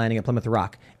Pilgrims landing at Plymouth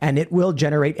Rock, and it will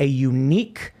generate a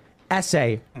unique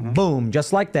essay. Boom,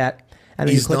 just like that. And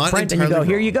then you click print and you go,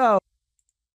 here you go.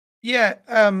 Yeah,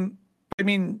 I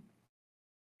mean,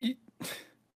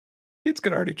 kids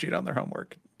could already cheat on their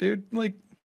homework, dude. Like,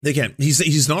 they can.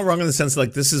 He's not wrong in the sense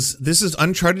like this is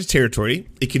uncharted territory.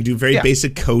 It can do very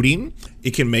basic coding.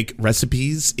 It can make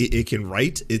recipes. It can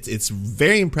write. It's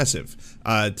very impressive,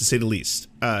 to say the least.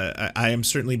 I am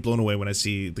certainly blown away when I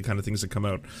see the kind of things that come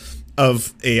out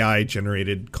of AI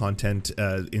generated content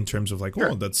in terms of like,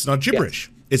 oh, that's not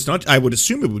gibberish. It's not. I would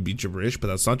assume it would be gibberish, but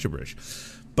that's not gibberish.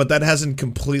 But that hasn't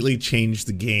completely changed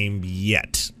the game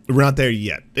yet. We're not there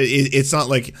yet. It's not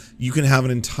like you can have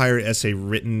an entire essay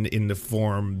written in the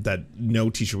form that no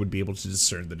teacher would be able to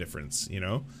discern the difference,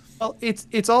 Well,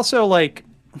 it's also like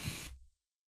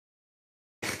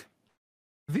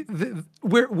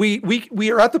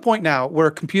we are at the point now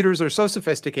where computers are so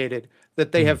sophisticated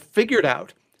that they have figured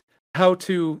out how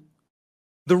to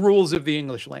the rules of the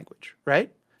English language,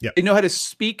 right? Yeah. They know how to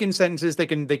speak in sentences. They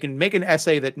can make an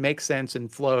essay that makes sense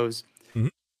and flows. Mhm.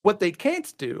 What they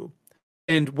can't do,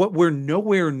 and what we're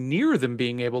nowhere near them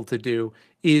being able to do,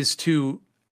 is to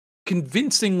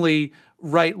convincingly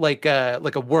write like a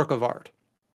work of art.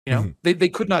 You know, they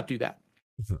could not do that.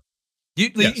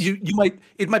 You might,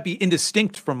 it might be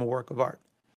indistinct from a work of art.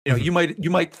 You know,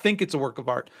 you might think it's a work of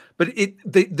art, but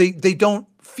they don't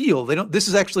feel, they don't. This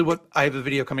is actually what I have a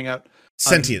video coming out.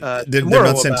 Sentient. They're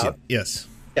tomorrow not sentient. about. Yes.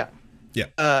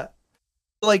 Yeah.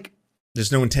 Like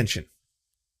there's no intention.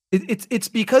 It's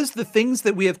because the things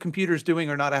that we have computers doing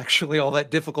are not actually all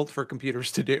that difficult for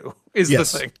computers to do. Is the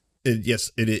thing.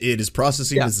 It is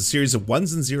processing as a series of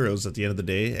ones and zeros at the end of the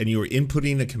day, and you are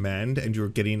inputting a command and you're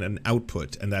getting an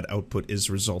output, and that output is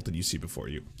the result that you see before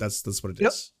you. That's what it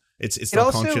is. It's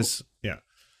not conscious. Yeah.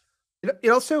 It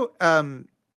also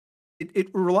it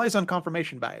relies on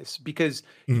confirmation bias, because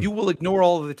you will ignore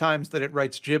all of the times that it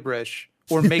writes gibberish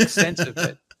or makes sense of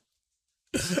it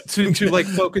to like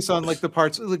focus on like the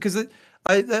parts, because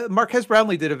Marquez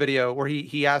Brownlee did a video where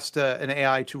he asked an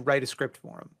AI to write a script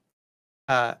for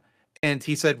him. And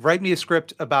he said, write me a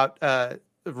script about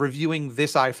reviewing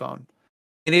this iPhone.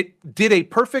 And it did a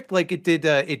perfect, like it did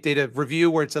a review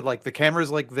where it said like the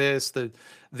camera's like this, the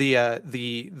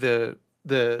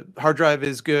hard drive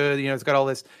is good, you know, it's got all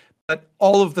this, but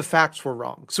all of the facts were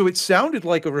wrong. So it sounded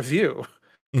like a review.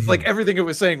 Like everything it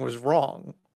was saying was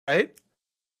wrong, right?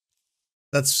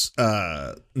 That's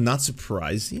not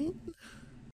surprising,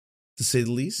 to say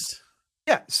the least.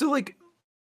 Yeah. So like,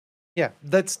 yeah,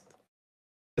 that's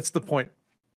the point.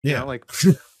 You know, like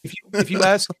if you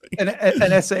ask an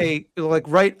essay, like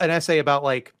write an essay about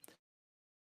how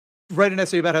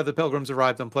the Pilgrims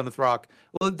arrived on Plymouth Rock.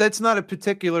 Well, that's not a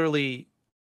particularly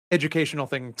educational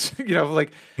thing, you know,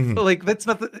 like that's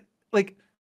not the, like,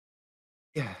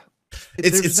 yeah.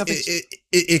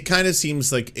 It kind of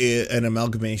seems like an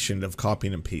amalgamation of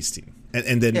copying and pasting,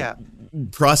 and then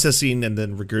processing and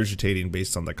then regurgitating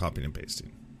based on the copying and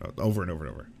pasting over and over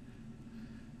and over.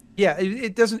 Yeah,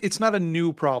 it doesn't. It's not a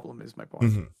new problem, is my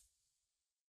point.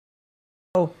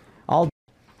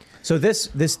 So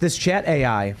this chat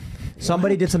AI,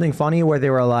 somebody did something funny where they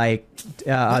were like,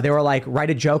 write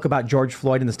a joke about George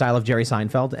Floyd in the style of Jerry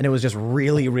Seinfeld, and it was just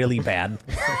really, really bad.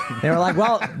 They were like,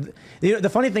 well, the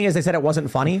funny thing is they said it wasn't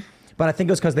funny, but I think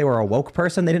it was because they were a woke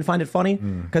person. They didn't find it funny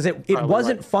because it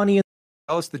wasn't funny.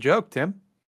 Tell us the joke, Tim.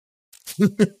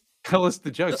 Tell us the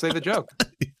joke. Say the joke.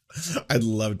 I'd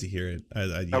love to hear it.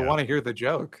 I want to hear the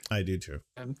joke. I do too.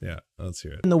 Yeah, let's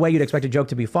hear it. In the way you'd expect a joke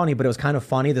to be funny, but it was kind of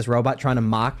funny. This robot trying to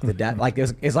mock the death, like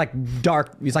it's like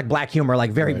dark. It's like black humor,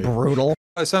 like very brutal.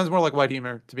 It sounds more like white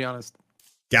humor, to be honest.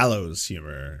 Gallows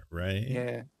humor, right?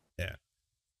 Yeah.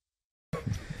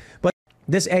 But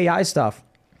this AI stuff,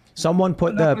 someone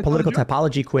put the political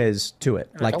typology quiz to it.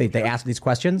 Like they asked these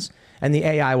questions, and the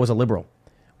AI was a liberal.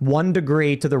 1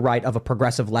 degree to the right of a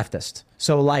progressive leftist.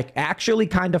 So like actually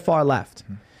kind of far left.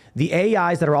 The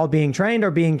AIs that are all being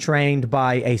trained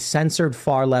by a censored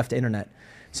far left internet.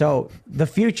 So the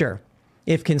future,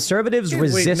 if conservatives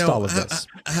resist all of this.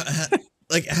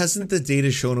 Like, hasn't the data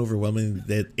shown overwhelmingly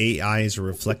that AIs are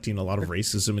reflecting a lot of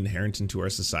racism inherent into our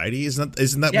society? Isn't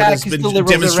that what has been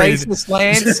demonstrated? Racist,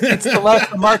 Lance. It's the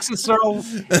left. The Marxists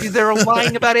they're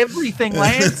lying about everything,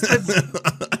 Lance.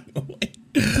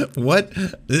 What?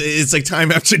 It's like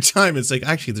time after time. It's like,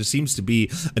 actually, there seems to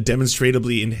be a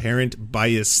demonstrably inherent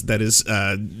bias that is,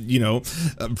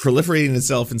 proliferating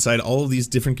itself inside all of these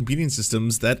different computing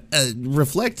systems that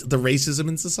reflect the racism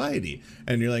in society.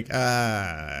 And you're like,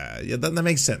 yeah, that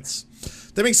makes sense.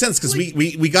 That makes sense because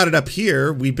we got it up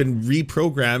here. We've been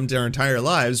reprogrammed our entire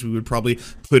lives. We would probably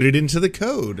put it into the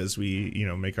code as we,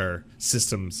 make our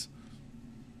systems.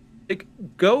 Like,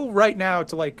 go right now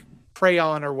to like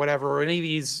Crayon or whatever, or any of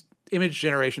these image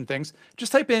generation things.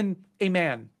 Just type in a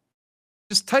man.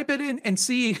 Just type it in and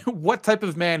see what type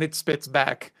of man it spits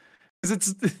back.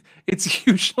 Because it's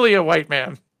usually a white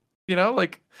man.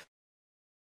 Like.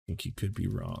 I think you could be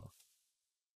wrong.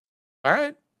 All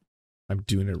right. I'm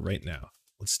doing it right now.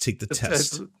 Let's take the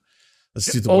test.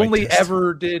 Let's do the only test.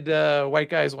 Ever did white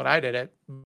guys when I did it.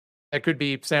 That could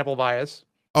be sample bias.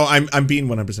 Oh, I'm being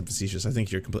 100% facetious. I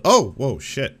think you're complete. Oh, whoa,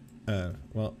 shit.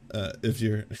 If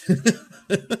you're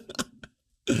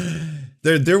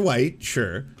they're white,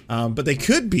 sure, but they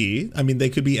could be. I mean, they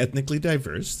could be ethnically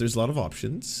diverse. There's a lot of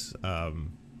options.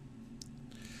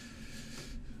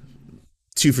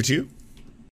 2 for 2.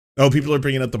 Oh, people are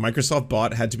bringing up the Microsoft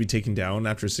bot had to be taken down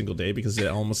after a single day because it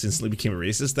almost instantly became a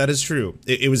racist. That is true.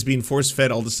 It was being force-fed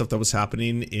all the stuff that was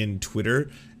happening in Twitter,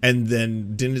 and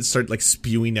then didn't it start like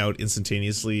spewing out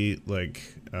instantaneously like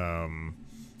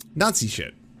Nazi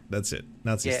shit? That's it.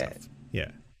 Nazi stuff.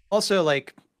 Yeah. Also,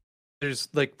 like, there's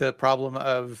like the problem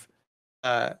of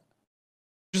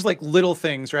just like little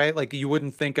things, right? Like you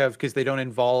wouldn't think of because they don't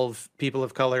involve people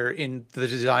of color in the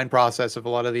design process of a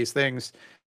lot of these things.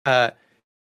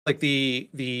 Like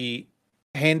the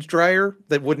hand dryer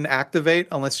that wouldn't activate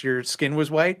unless your skin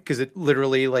was white because it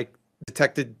literally like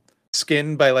detected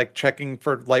skin by like checking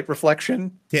for light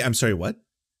reflection. Hey, I'm sorry, what?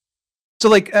 So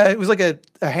like it was like a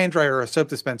hand dryer or a soap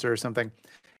dispenser or something.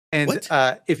 And What?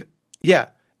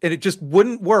 And it just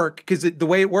wouldn't work because the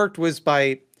way it worked was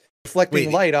by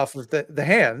reflecting light off of the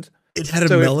hand. It had a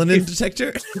melanin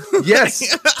detector?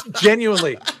 Yes,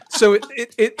 genuinely. So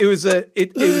it was a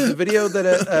video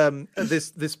that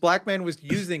this black man was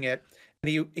using it,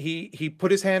 and he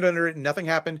put his hand under it and nothing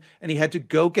happened, and he had to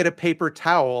go get a paper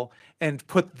towel and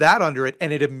put that under it,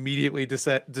 and it immediately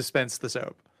dispensed the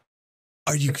soap.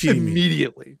 Are you kidding me?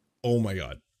 Immediately. Oh my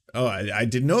god. Oh, I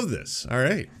didn't know this. All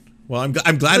right. Well,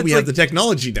 I'm glad we have the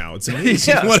technology now. It's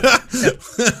amazing. Yeah.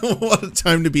 What a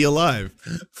time to be alive.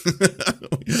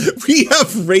 We have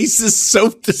racist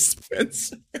soap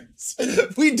dispensers.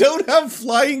 We don't have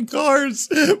flying cars,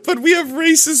 but we have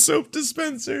racist soap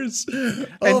dispensers.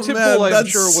 And Tim Pool, I'm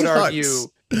sure, would argue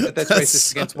that that's racist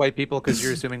sucks. against white people because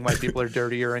you're assuming white people are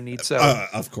dirtier and need soap.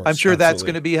 Of course. I'm sure that's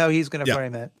absolutely. going to be how he's going to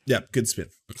frame it. Yeah, good spin.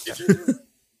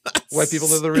 White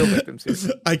people are the real victims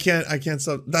here. I can't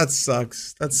stop. That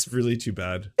sucks. That's really too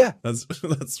bad. Yeah. That's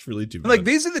really too bad. Like,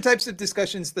 these are the types of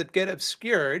discussions that get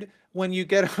obscured when you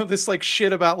get all this like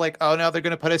shit about like, oh, now they're going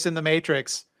to put us in the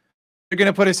Matrix. They're going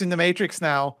to put us in the Matrix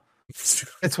now.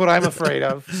 That's what I'm afraid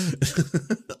of.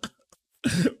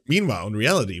 Meanwhile, in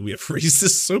reality, we have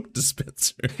racist soap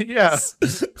dispenser. Yeah.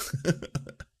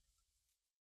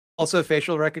 Also,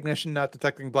 facial recognition not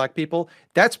detecting black people.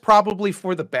 That's probably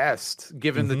for the best,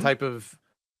 given the type of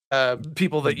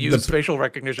people that use facial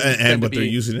recognition and what they're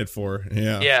using it for.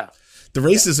 Yeah. Yeah. The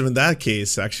racism in that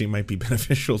case actually might be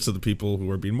beneficial to the people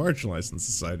who are being marginalized in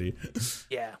society.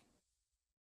 Yeah.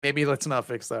 Maybe let's not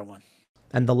fix that one.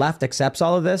 And the left accepts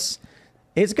all of this.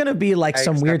 It's going to be like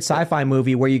some weird sci-fi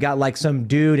movie where you got like some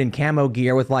dude in camo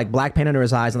gear with like black paint under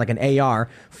his eyes and like an AR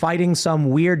fighting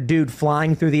some weird dude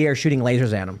flying through the air shooting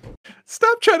lasers at him.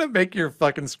 Stop trying to make your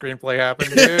fucking screenplay happen,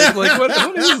 dude. Like, what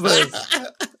is this?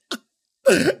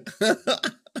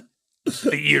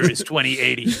 The year is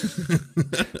 2080.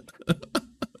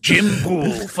 Jim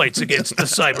Pool fights against the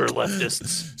cyber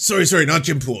leftists. Sorry, not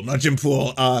Jim Pool.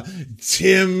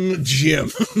 Tim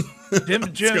Jim.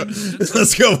 Tim Jim.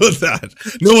 Let's go with that.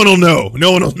 No one will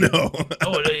know.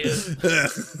 Oh, it is.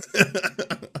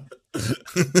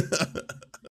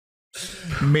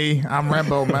 Me, I'm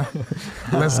Rambo, man.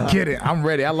 Let's get it. I'm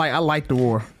ready. I like the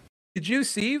war. Did you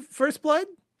see First Blood?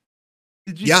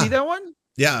 Did you see that one?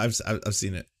 Yeah, I've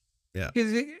seen it. Yeah.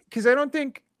 Because I don't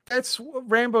think that's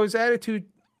Rambo's attitude.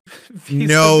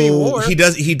 No, he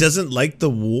doesn't like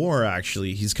the war.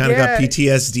 Actually, he's kind of got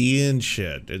PTSD and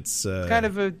shit. It's kind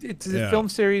of a film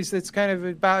series that's kind of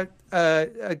about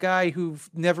a guy who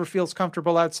never feels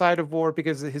comfortable outside of war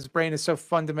because his brain is so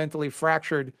fundamentally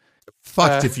fractured.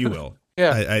 Fucked, if you will.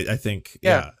 Yeah, I think.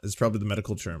 Yeah, it's probably the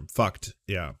medical term. Fucked.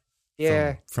 Yeah.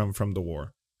 Yeah. From the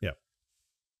war. Yeah.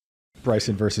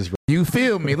 Bryson versus. You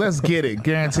feel me? Let's get it,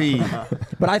 guaranteed.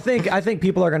 But I think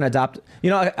people are going to adopt. You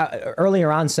know,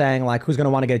 earlier on saying like who's going to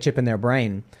want to get a chip in their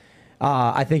brain.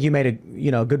 I think you made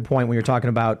a good point when you're talking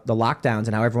about the lockdowns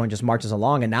and how everyone just marches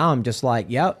along. And now I'm just like,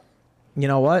 yep. You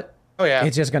know what? Oh yeah,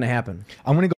 it's just going to happen.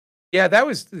 I'm going to go. Yeah, that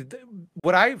was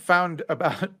what I found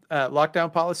about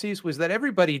lockdown policies was that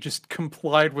everybody just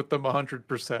complied with them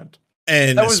 100%.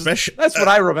 And that's what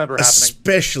I remember happening.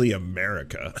 Especially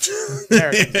America.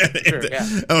 Sure, yeah.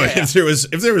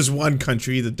 If there was one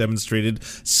country that demonstrated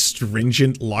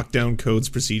stringent lockdown codes,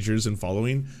 procedures, and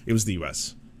following, it was the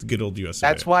U.S. The good old USA.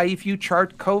 That's why if you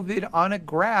chart COVID on a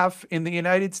graph in the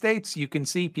United States, you can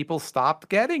see people stopped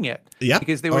getting it. Yeah,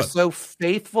 because they were so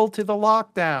faithful to the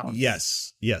lockdown.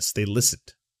 Yes, they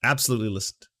listened. Absolutely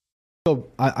listened.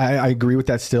 So I agree with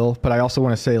that still, but I also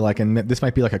want to say like, and this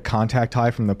might be like a contact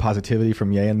high from the positivity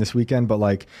from Ye this weekend, but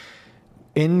like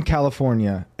in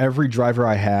California, every driver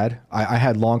I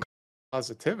had long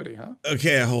positivity, huh?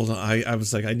 Okay, hold on. I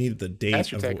was like, I needed the date.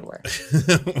 That's your takeaway.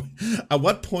 At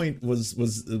what point was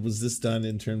this done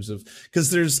in terms of, because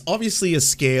there's obviously a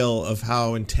scale of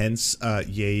how intense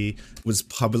Ye was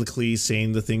publicly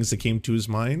saying the things that came to his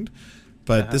mind,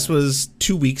 but this was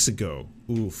 2 weeks ago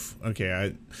Oof.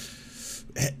 Okay.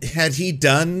 Had he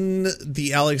done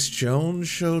the Alex Jones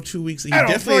show 2 weeks ago? I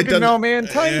don't fucking know, man.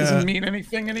 Time doesn't mean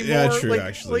anything anymore. Yeah, true,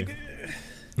 actually.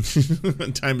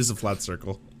 Time is a flat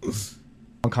circle.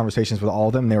 Conversations with all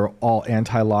of them, they were all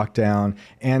anti-lockdown,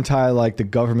 like the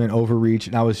government overreach,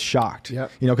 and I was shocked.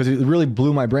 Yep. You know, because it really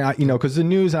blew my brain. You know, because the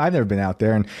news, I've never been out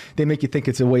there, and they make you think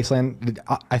it's a wasteland.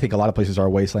 I think a lot of places are a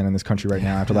wasteland in this country right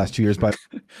now after the last 2 years. But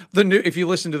if you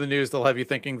listen to the news, they'll have you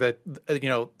thinking that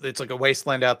it's like a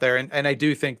wasteland out there, and I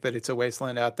do think that it's a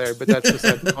wasteland out there, but that's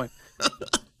beside the point.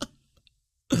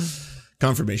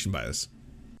 Confirmation bias.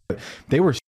 They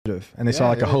were and they saw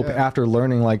like a hope after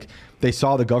learning, like they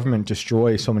saw the government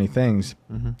destroy so many things.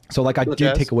 So like I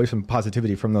did take away some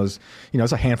positivity from those. You know,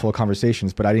 it's a handful of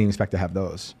conversations, but I didn't expect to have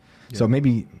those. So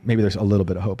maybe there's a little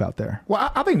bit of hope out there.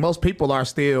 Well, I think most people are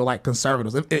still like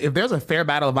conservatives. If there's a fair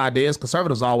battle of ideas,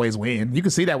 conservatives always win. You can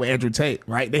see that with Andrew Tate,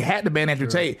 right? They had to ban Andrew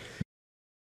Tate.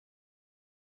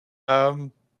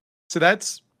 So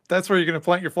that's where you're going to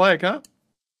plant your flag, huh?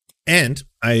 And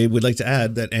I would like to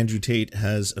add that Andrew Tate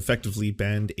has effectively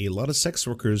banned a lot of sex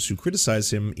workers who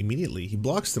criticize him immediately. He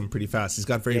blocks them pretty fast. He's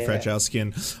got very fragile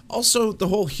skin. Also, the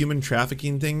whole human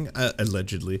trafficking thing,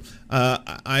 allegedly.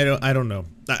 I don't know.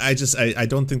 I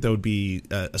don't think that would be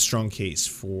a strong case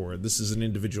for this is an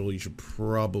individual you should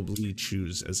probably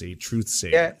choose as a truth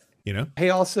sayer. Yeah. You know.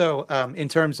 Hey, also, in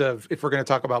terms of if we're going to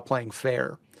talk about playing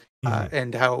fair.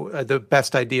 And how the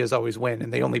best ideas always win,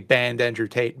 and they only banned Andrew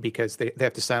Tate because they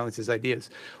have to silence his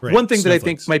ideas. Right. One thing that I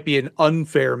think might be an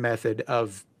unfair method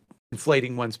of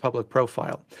inflating one's public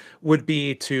profile would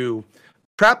be to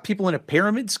trap people in a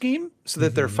pyramid scheme so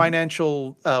that their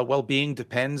financial well-being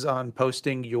depends on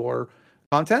posting your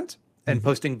content and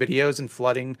posting videos and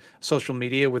flooding social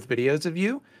media with videos of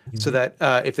you so that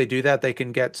if they do that, they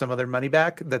can get some of their money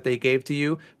back that they gave to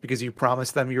you because you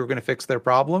promised them you were going to fix their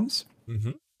problems.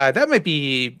 That might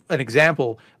be an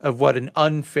example of what an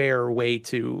unfair way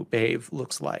to behave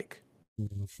looks like.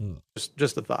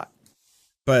 Just a thought.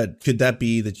 But could that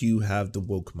be that you have the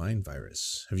woke mind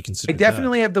virus? Have you considered? I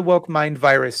definitely have the woke mind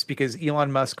virus because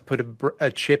Elon Musk put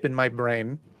a chip in my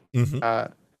brain.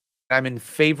 I'm in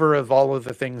favor of all of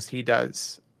the things he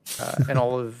does and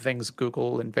all of the things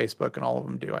Google and Facebook and all of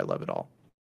them do. I love it all.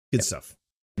 Good stuff.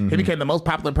 He became the most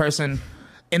popular person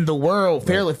in the world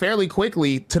fairly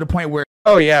quickly to the point where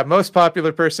most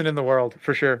popular person in the world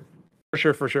for sure.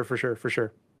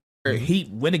 He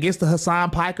went against the Hassan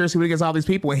Pikers, he went against all these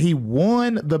people, and he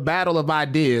won the battle of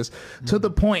ideas to the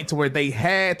point to where they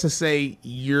had to say,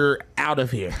 "You're out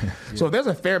of here." So if there's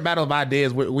a fair battle of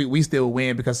ideas, we still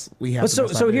win because we have.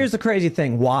 So here's the crazy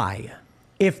thing: why,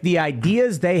 if the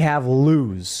ideas they have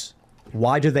lose,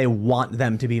 why do they want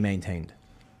them to be maintained?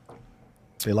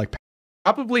 They like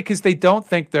probably because they don't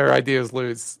think their ideas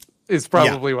lose. Is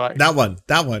probably why. That one.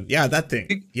 Yeah, that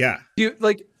thing. Yeah.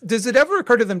 Does it ever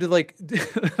occur to them to do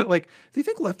you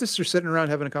think leftists are sitting around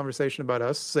having a conversation about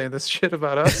us, saying this shit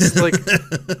about us? Do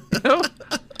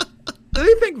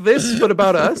they think this, but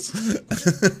about us?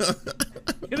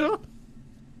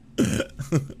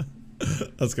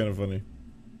 That's kind of funny.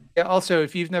 Yeah. Also,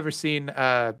 if you've never seen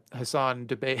Hassan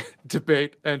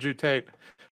debate Andrew Tate,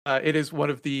 it is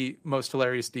one of the most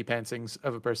hilarious depancings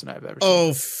of a person I've ever seen.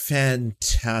 Oh,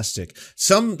 fantastic.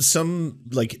 Some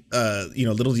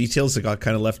little details that got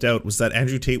kind of left out was that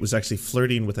Andrew Tate was actually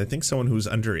flirting with, I think, someone who was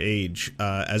underage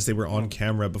as they were on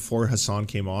camera before Hassan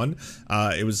came on.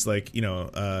 It was like,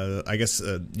 I guess,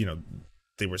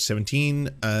 they were 17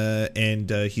 and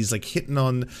he's like hitting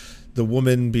on the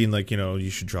woman being like, you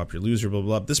should drop your loser, blah,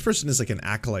 blah, blah. This person is like an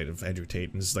acolyte of Andrew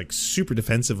Tate and is like super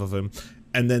defensive of him.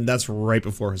 And then that's right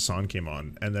before Hassan came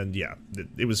on. And then,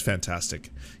 it was fantastic.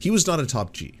 He was not a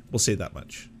top G. We'll say that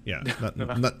much. Yeah,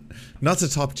 not a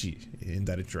top G in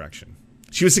that interaction.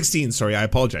 She was 16. Sorry, I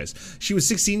apologize. She was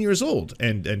 16 years old.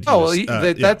 And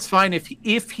that's fine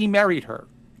if he married her.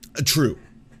 True.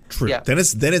 Yeah. Then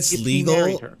it's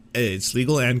legal. It's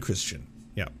legal and Christian.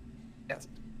 Yeah. Yes.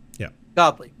 Yeah.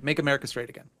 Godly. Make America straight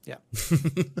again. Yeah.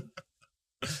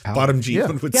 Bottom G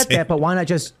would get say. that, but why not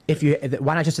just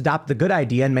adopt the good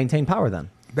idea and maintain power then?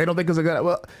 They don't think it's a good.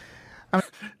 Well,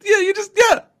 you just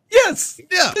you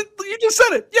just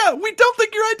said it. Yeah, we don't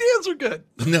think your ideas are good.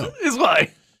 No, is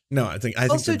why. No, I think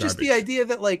also just the idea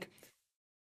that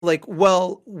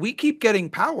well, we keep getting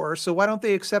power, so why don't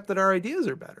they accept that our ideas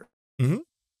are better?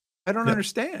 I don't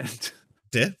understand.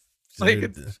 Yeah,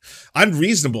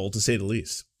 unreasonable to say the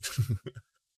least.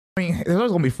 I mean, there's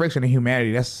always going to be friction in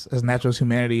humanity. That's as natural as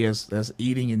humanity as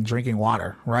eating and drinking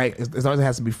water, right? It always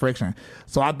has to be friction.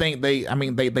 So I think they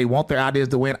want their ideas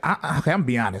to win. I'm going to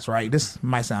be honest, right? This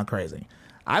might sound crazy.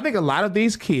 I think a lot of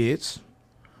these kids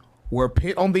were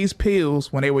put on these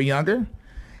pills when they were younger,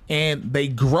 and they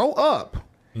grow up.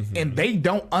 And they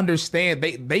don't understand.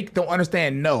 They don't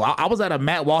understand. No, I was at a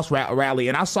Matt Walsh rally,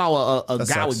 and I saw a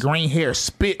guy with green hair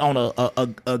spit on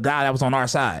a guy that was on our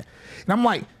side, and I'm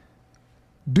like,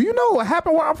 "Do you know what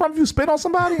happened where I'm from? If you spit on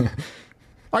somebody?"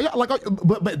 But I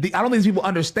don't think these people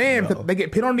understand. No. They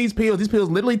get put on these pills. These pills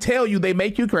literally tell you they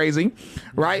make you crazy,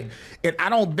 right? And I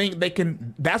don't think they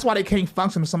can. That's why they can't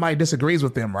function if somebody disagrees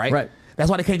with them, right? Right.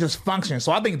 That's why they can't just function.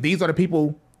 So I think these are the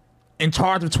people in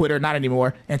charge of Twitter, not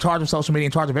anymore, in charge of social media,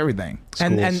 in charge of everything.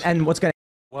 And what's gonna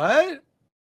what?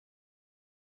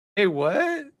 Hey,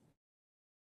 what?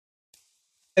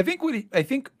 I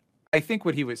think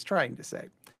what he was trying to say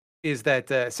is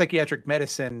that psychiatric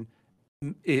medicine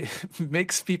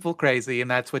makes people crazy, and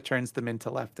that's what turns them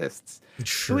into leftists.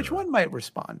 Sure. To which one might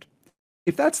respond,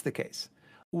 if that's the case,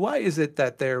 why is it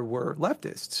that there were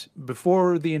leftists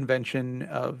before the invention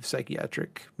of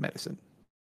psychiatric medicine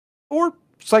or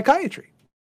psychiatry?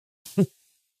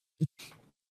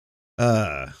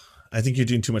 I think you're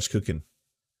doing too much cooking.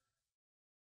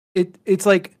 It's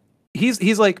like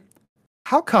he's like,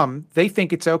 how come they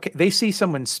think it's okay? They see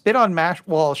someone spit on Matt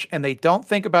Walsh and they don't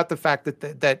think about the fact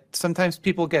that sometimes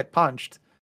people get punched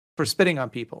for spitting on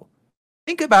people.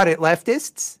 Think about it,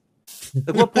 leftists.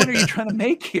 Like, what point are you trying to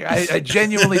make here? I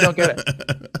genuinely don't get it.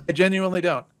 I genuinely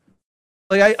don't.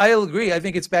 Like I agree. I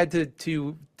think it's bad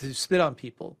to spit on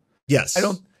people. Yes. I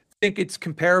don't think it's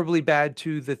comparably bad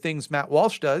to the things Matt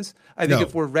Walsh does. I think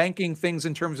if we're ranking things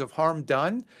in terms of harm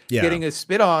done, getting a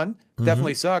spit on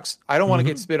definitely sucks. I don't want to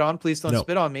get spit on. Please don't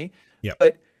spit on me. Yeah.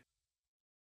 But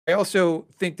I also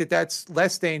think that that's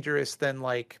less dangerous than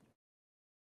like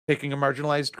picking a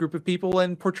marginalized group of people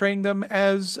and portraying them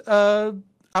as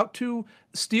out to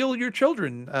steal your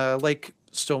children, like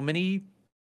so many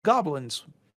goblins.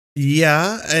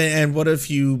 Yeah, and what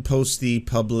if you post the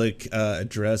public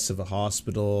address of a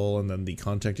hospital and then the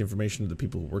contact information of the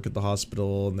people who work at the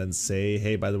hospital and then say,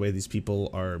 hey, by the way, these people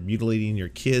are mutilating your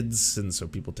kids, and so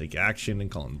people take action and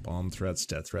call them bomb threats,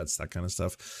 death threats, that kind of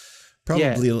stuff.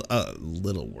 Probably a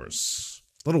little worse.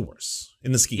 A little worse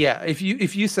in the scheme. Yeah, if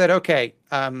you said, okay,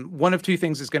 one of two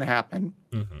things is going to happen.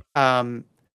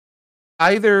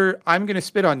 Either I'm going to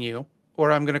spit on you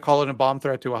or I'm going to call it a bomb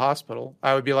threat to a hospital.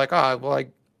 I would be like,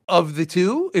 of the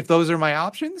two, if those are my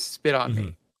options, spit on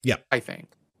me. Yeah. I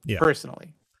think. Yeah.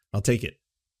 Personally. I'll take it.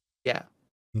 Yeah.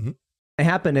 What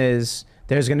happen is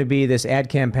there's going to be this ad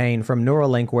campaign from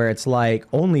Neuralink where it's like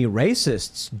only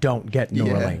racists don't get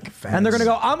Neuralink. And they're going to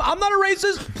go, I'm not a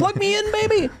racist. Plug me in,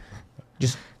 baby.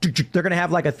 Just they're going to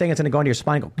have like a thing that's going to go into your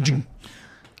spine. Go,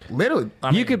 literally.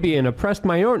 You could be an oppressed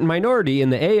minority in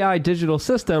the AI digital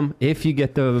system if you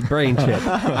get the brain chip.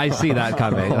 I see that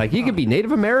coming. Like, you could be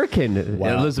Native American.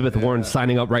 Wow. Elizabeth Warren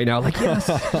signing up right now. Like, yes,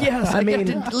 I mean,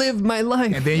 get to live my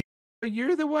life. And then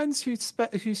you're the ones who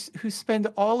spend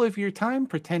all of your time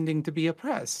pretending to be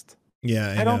oppressed.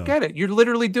 Yeah, I don't get it. You're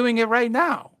literally doing it right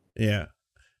now. Yeah.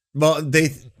 Well,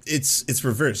 it's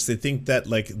reversed. They think that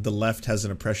like the left has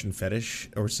an oppression fetish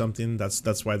or something.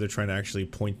 That's why they're trying to actually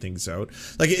point things out.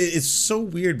 Like it's so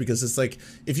weird because it's like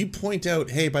if you point out,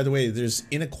 hey, by the way, there's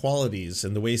inequalities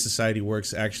and the way society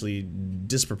works actually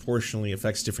disproportionately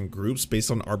affects different groups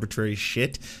based on arbitrary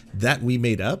shit that we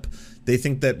made up. They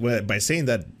think that by saying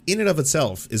that in and of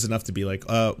itself is enough to be like,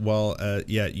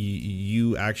 yeah,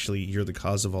 you're the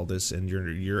cause of all this, and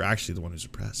you're actually the one who's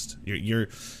oppressed. You're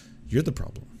the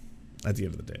problem at the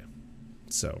end of the day.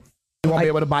 So you won't be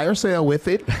able to buy or sell with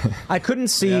it. I couldn't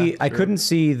see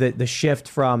the shift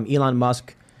from Elon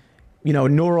Musk,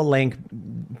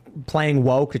 Neuralink playing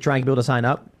woke to try and get people to sign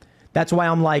up. That's why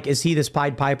I'm like, is he this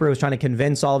Pied Piper who's trying to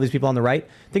convince all of these people on the right?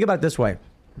 Think about it this way.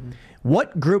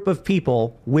 What group of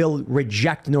people will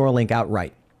reject Neuralink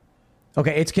outright?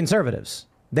 Okay, it's conservatives.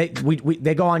 They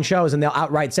go on shows and they'll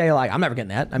outright say like, I'm never getting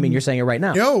that. I mean, you're saying it right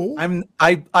now. No,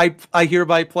 I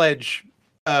hereby pledge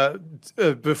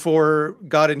before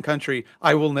God and country,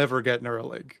 I will never get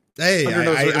Neuralink. Hey,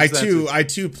 I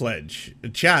too pledge.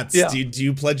 Chats, do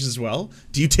you pledge as well?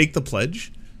 Do you take the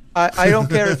pledge? I don't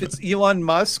care if it's Elon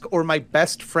Musk or my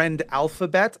best friend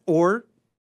Alphabet or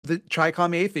the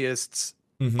Tricom atheists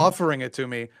offering it to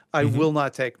me. I will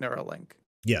not take Neuralink.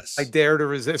 Yes. I dare to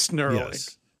resist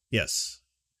Neuralink. Yes.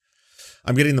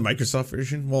 I'm getting the Microsoft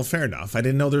version. Well, fair enough. I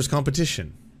didn't know there's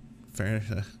competition. Fair.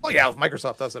 Well, yeah, if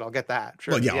Microsoft does it, I'll get that.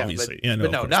 Sure. Well, yeah, obviously.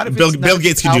 But no, not if Bill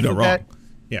Gates can do no wrong.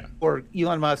 Yeah. Or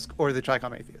Elon Musk or the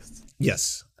Tricom atheists.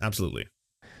 Yes, absolutely.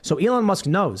 So Elon Musk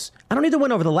knows, I don't need to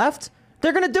win over the left.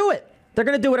 They're going to do it. They're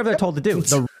going to do whatever they're told to do.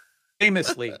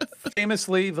 Famously,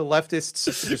 the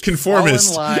leftists just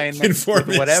conformist fall in line with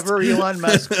whatever Elon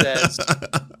Musk says.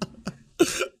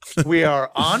 We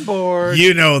are on board.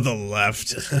 You know the left,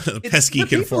 the pesky the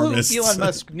people conformists. who Elon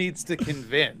Musk needs to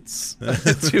convince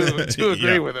to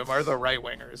agree with him are the right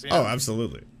wingers. Oh,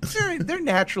 absolutely. They're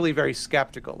naturally very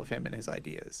skeptical of him and his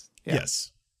ideas. Yeah.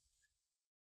 Yes.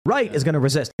 Right is going to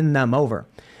resist in them over.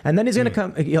 And then he's going to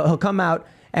come, he'll come out,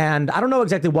 and I don't know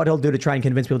exactly what he'll do to try and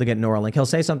convince people to get Neuralink. He'll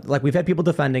say something like, we've had people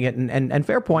defending it, and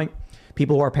fair point,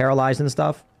 people who are paralyzed and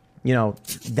stuff,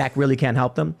 that really can't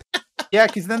help them. Yeah,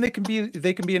 because then they can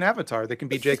be an avatar. They can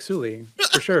be Jake Sully,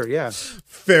 for sure, yeah.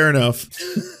 Fair enough.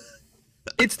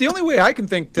 It's the only way I can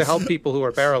think to help people who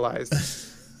are paralyzed.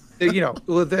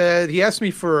 He asked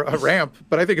me for a ramp,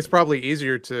 but I think it's probably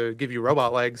easier to give you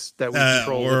robot legs that we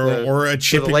control or a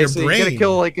chip in your brain. You're gonna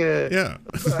kill like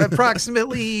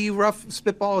approximately rough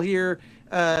spitball here.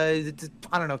 I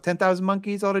don't know, 10,000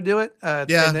 monkeys ought to do it. And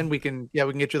then we can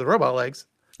get you the robot legs.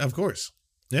 Of course.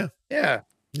 Yeah. Yeah.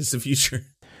 It's the future.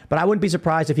 But I wouldn't be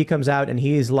surprised if he comes out and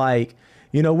he's like,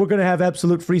 we're going to have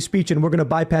absolute free speech and we're going to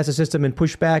bypass the system and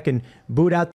push back and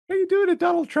boot out. How are you doing a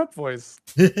Donald Trump voice?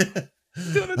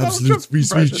 Absolute free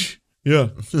speech. Yeah.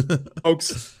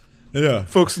 Folks. Yeah.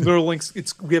 Folks,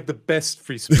 Neuralinks, we have the best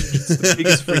free speech. It's the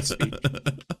biggest free speech.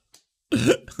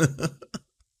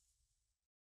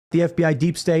 The FBI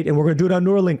deep state, and we're going to do it on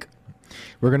Neuralink.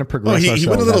 We're going to progress. He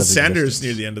went a little Sanders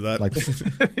near the end of that.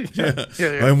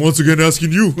 Yeah. I'm once again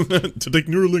asking you to take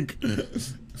Neuralink.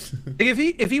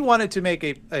 If he wanted to make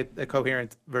a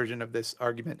coherent version of this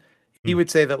argument, he would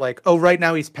say that right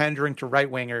now he's pandering to right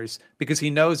wingers because he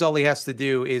knows all he has to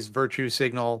do is virtue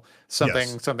signal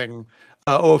something.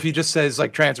 If he just says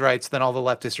trans rights, then all the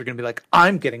leftists are going to be like,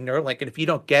 I'm getting Neuralink, and if you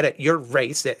don't get it, you're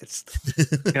racist.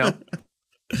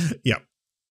 Yeah.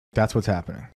 That's what's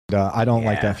happening. I don't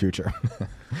like that future.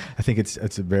 I think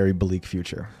it's a very bleak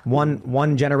future.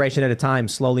 One generation at a time,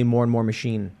 slowly more and more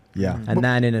machine. Yeah. And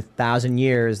then in 1,000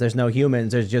 years, there's no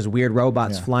humans. There's just weird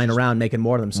robots flying around making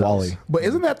more of themselves. WALL-E. But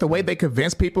isn't that the way they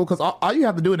convince people? Because all you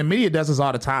have to do, and the media does this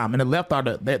all the time, and the left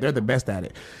they're the best at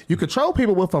it. You control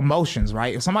people with emotions,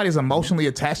 right? If somebody's emotionally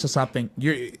attached to something,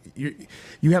 you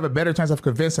have a better chance of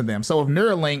convincing them. So if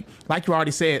Neuralink, like you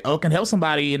already said, it can help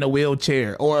somebody in a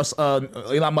wheelchair, or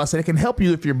Elon Musk said it can help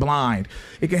you if you're blind.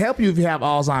 It can help you if you have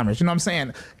Alzheimer's. You know what I'm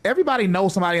saying? Everybody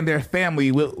knows somebody in their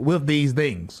family with these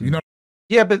things. You know.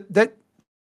 Yeah, but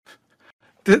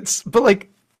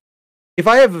if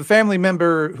I have a family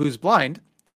member who's blind,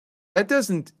 that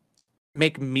doesn't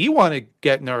make me want to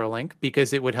get Neuralink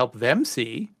because it would help them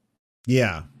see.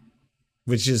 Yeah.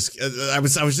 Which is, I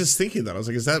was just thinking that. I was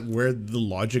like, is that where the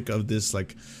logic of this,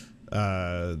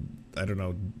 I don't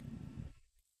know,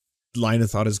 line of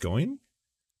thought is going?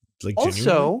 Also,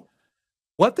 genuinely?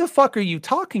 What the fuck are you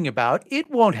talking about?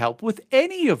 It won't help with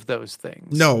any of those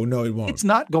things. No, it won't. It's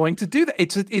not going to do that.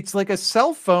 It's like a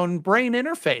cell phone brain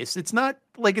interface. It's not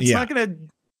not going to.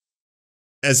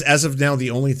 As of now,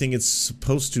 the only thing it's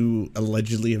supposed to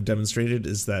allegedly have demonstrated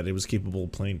is that it was capable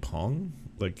of playing Pong.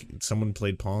 Someone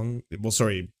played Pong. Well,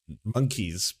 sorry,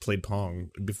 monkeys played Pong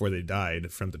before they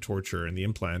died from the torture and the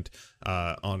implant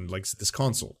on this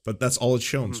console. But that's all it's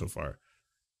shown so far.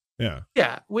 Yeah.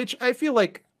 Yeah, which I feel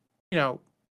like,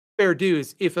 fair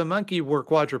dues. If a monkey were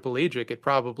quadriplegic, it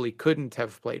probably couldn't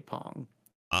have played Pong.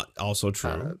 Also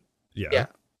true. Yeah.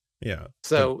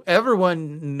 So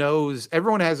everyone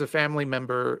has a family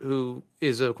member who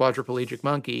is a quadriplegic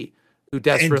monkey who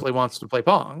desperately wants to play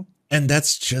Pong. And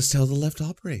that's just how the left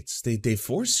operates. They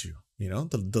force you.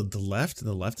 The left and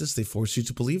the leftists, they force you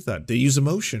to believe that. They use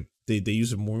emotion. They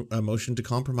use emotion to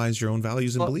compromise your own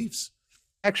values and beliefs.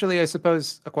 Actually, I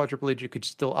suppose a quadriplegic could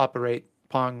still operate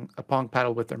a Pong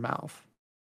paddle with their mouth.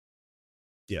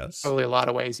 Yes. Probably a lot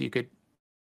of ways you could.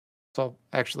 So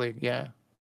actually, yeah.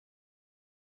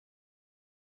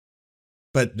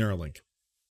 But Neuralink.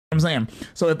 I'm saying,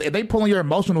 so if they pull on your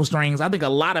emotional strings, I think a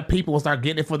lot of people will start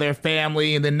getting it for their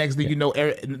family, and then next thing you know,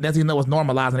 it's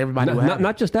normalizing. Everybody will have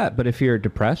not just that, but if you're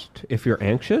depressed, if you're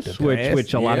anxious,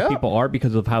 which a lot of people are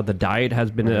because of how the diet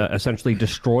has been essentially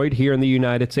destroyed here in the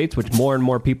United States, which more and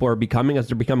more people are becoming as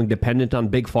they're becoming dependent on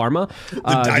big pharma,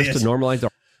 just to normalize their.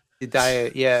 The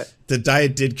diet, yeah. The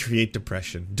diet did create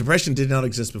depression. Depression did not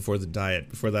exist before the diet.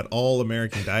 Before that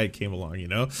all-American diet came along,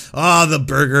 the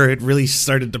burger, it really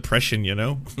started depression,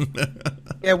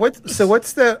 Yeah, what's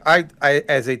the I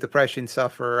as a depression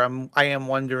sufferer, I am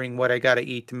wondering what I got to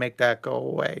eat to make that go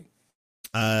away.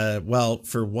 Well,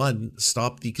 for one,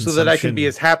 stop the consumption. So that I can be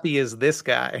as happy as this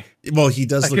guy. Well, he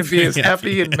does look I can be as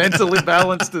happy and mentally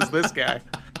balanced as this guy.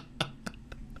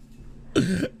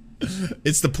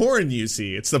 It's the porn, you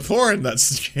see. It's the porn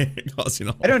that's causing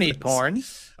all I don't this. eat porn.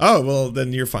 Oh, well,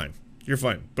 then you're fine. You're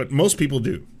fine. But most people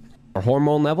do. our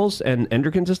hormone levels and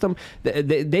endocrine system,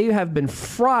 they have been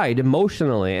fried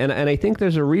emotionally. And I think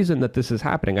there's a reason that this is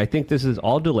happening. I think this is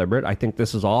all deliberate. I think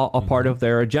this is all a part of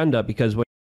their agenda, because when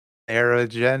their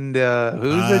agenda.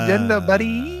 Whose agenda,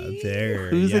 buddy?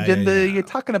 Whose agenda you're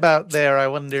talking about there, I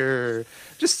wonder?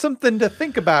 Just something to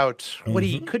think about. What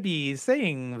he could be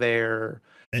saying there.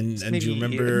 And do you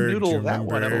remember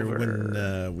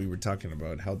when we were talking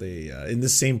about how they in the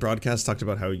same broadcast talked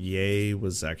about how Ye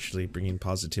was actually bringing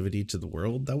positivity to the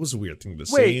world? That was a weird thing to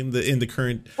say in the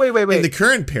current in the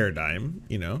current paradigm.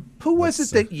 You know, who was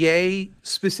it that Ye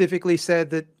specifically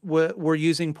said that we're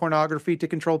using pornography to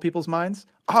control people's minds?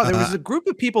 Oh, there was a group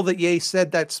of people that Ye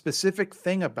said that specific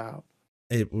thing about.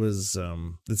 It was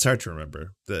it's hard to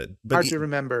remember. Hard to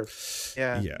remember.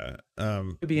 Yeah. Yeah.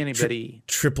 Could be anybody.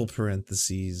 Triple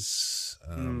parentheses.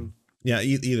 Yeah,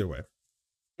 either way.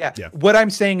 Yeah. What I'm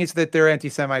saying is that they're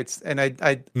anti-Semites, and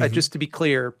I just to be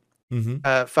clear,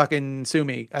 fucking sue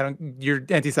me. You're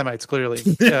anti-Semites, clearly.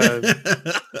 You're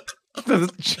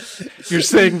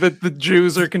saying that the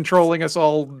Jews are controlling us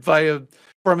all via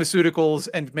pharmaceuticals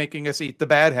and making us eat the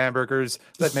bad hamburgers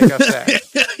that make us sad.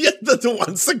 The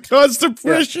ones that cause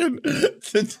depression.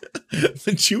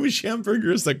 The Jewish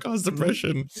hamburgers that cause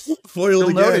depression. Foiled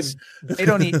again. Notice they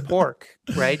don't eat pork,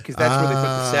 right? Because that's where they put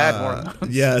the sad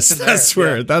hormones. Yes, that's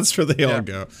where they all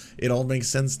go. It all makes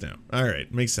sense now. All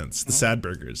right, makes sense. The sad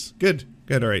burgers. Good.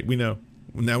 All right, we know.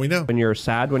 Now we know. When you're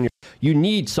sad, you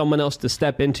need someone else to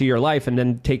step into your life and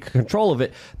then take control of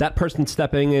it. That person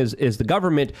stepping is the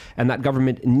government, and that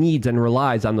government needs and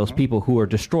relies on those people who are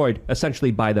destroyed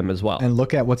essentially by them as well. And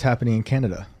look at what's happening in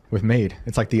Canada with MAID.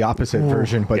 It's like the opposite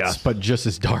version, but just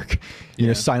as dark. You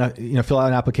know, sign up. You know, fill out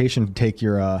an application to take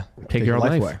your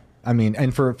life away. I mean,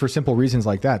 and for simple reasons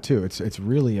like that too. It's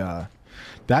really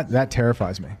that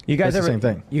terrifies me. You guys the same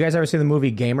thing. You guys ever seen the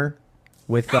movie Gamer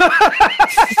with?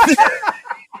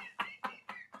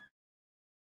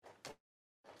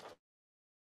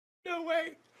 No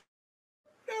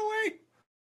way.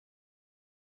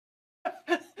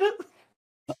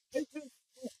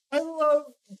 I love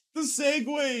the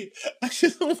segue.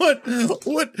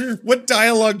 What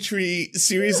dialogue tree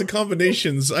series of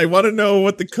combinations? I want to know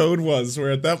what the code was.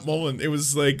 Where at that moment it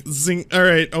was like, zing. All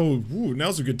right. Oh,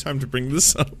 now's a good time to bring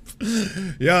this up.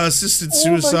 Yeah, assisted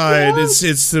suicide.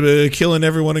 It's killing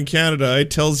everyone in Canada.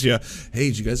 It tells you. Hey,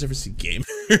 did you guys ever see Gamer?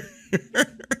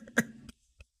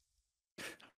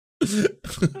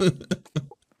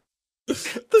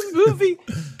 The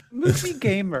movie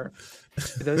Gamer,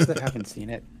 for those that haven't seen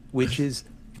it, which is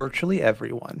virtually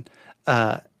everyone,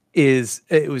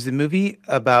 it was a movie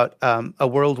about a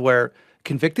world where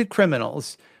convicted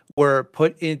criminals were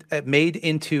made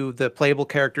into the playable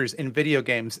characters in video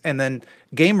games, and then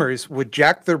gamers would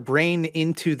jack their brain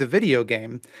into the video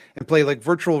game and play like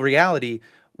virtual reality,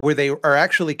 where they are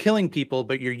actually killing people,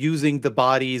 but you're using the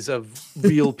bodies of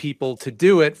real people to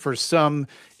do it for some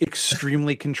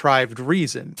extremely contrived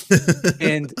reason.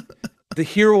 And the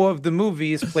hero of the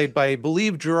movie is played by, I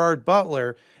believe, Gerard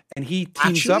Butler, and he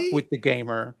teams up with the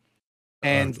gamer,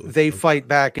 and they fight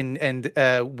back and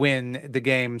win the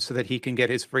game so that he can get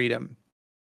his freedom.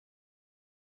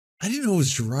 I didn't know it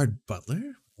was Gerard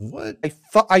Butler. What?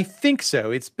 I think so.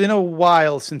 It's been a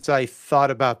while since I thought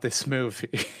about this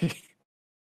movie.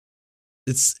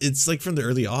 It's like from the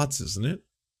early aughts, isn't it?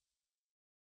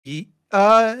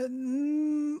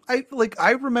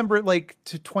 I remember it like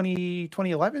to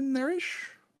 2011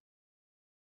 there-ish.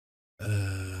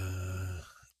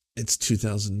 It's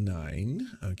 2009.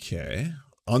 Okay.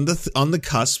 On the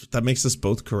cusp. That makes us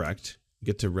both correct. You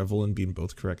get to revel in being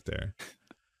both correct there.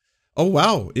 Oh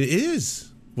wow, it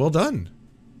is. Well done.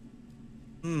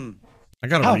 I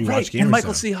gotta rewatch Gamers. And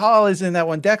Michael C. Hall is in that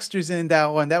one. Dexter's in that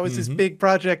one. That was his big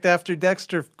project after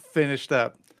Dexter finished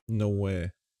up. No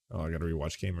way. Oh, I gotta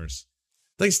rewatch Gamers.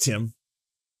 Thanks, Tim.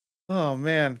 Oh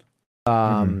man.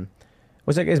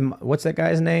 What's that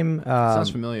guy's name?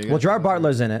 Sounds familiar. Well, Gerard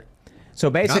Butler's in it.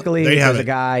 So basically, there's a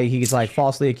guy. He's like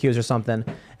falsely accused or something,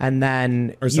 and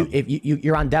then if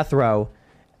you're on death row,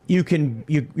 you're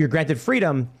granted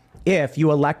freedom if you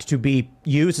elect to be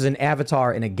used as an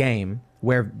avatar in a game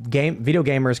where video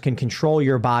gamers can control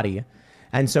your body.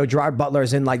 And so Gerard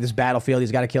Butler's in like this battlefield.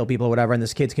 He's got to kill people or whatever. And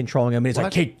this kid's controlling him. And he's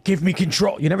like, hey, give me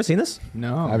control. You never seen this?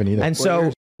 No. I haven't either. And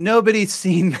so nobody's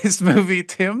seen this movie,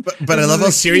 Tim. But I love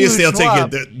how serious they'll take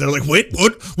it. They're like, wait,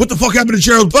 what the fuck happened to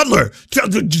Gerald Butler?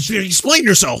 Explain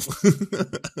yourself.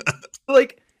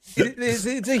 Like,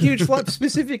 it's a huge flop,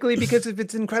 specifically because of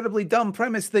its incredibly dumb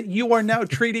premise that you are now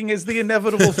treating as the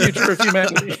inevitable future of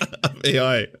humanity.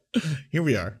 AI. Here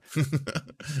we are.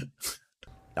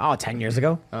 10 years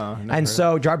ago. And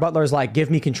so Gerard Butler's like, give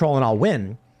me control and I'll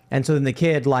win. And so then the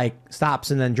kid like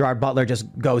stops, and then Gerard Butler just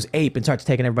goes ape and starts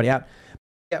taking everybody out.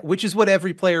 Yeah, which is what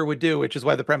every player would do, which is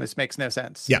why the premise makes no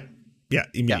sense. Yeah,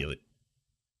 immediately.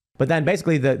 Yeah. But then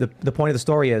basically the point of the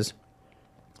story is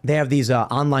they have these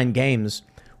online games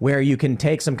where you can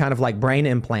take some kind of like brain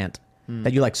implant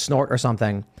that you like snort or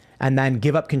something, and then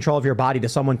give up control of your body to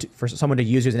someone for someone to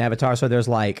use as an avatar. So there's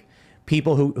like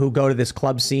people who go to this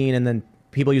club scene, and then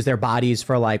people use their bodies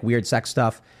for like weird sex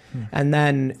stuff. And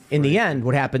then in the end,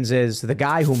 what happens is the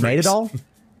guy who made it all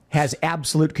has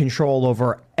absolute control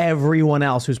over everyone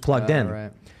else who's plugged in.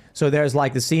 Right. So there's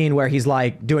like the scene where he's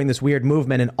like doing this weird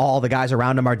movement, and all the guys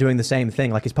around him are doing the same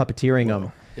thing, like he's puppeteering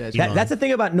them. Yeah, That's the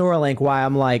thing about Neuralink, why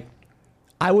I'm like,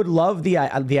 I would love the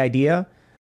idea.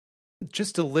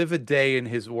 Just to live a day in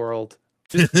his world,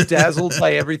 just dazzled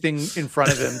by everything in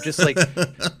front of him. Just like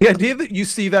the idea that you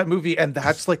see that movie and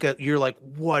that's like you're like,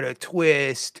 what a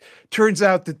twist. Turns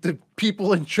out that the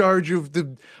people in charge of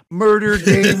the murder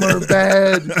game are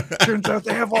bad. Turns out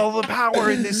they have all the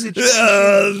power in this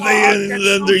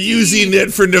situation. They're using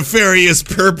it for nefarious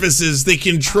purposes. They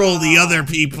control the other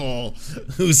people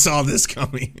who saw this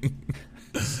coming.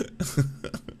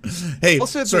 Hey,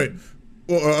 Also, sorry.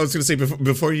 Well, I was going to say,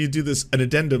 before you do this, an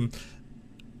addendum.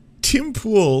 Tim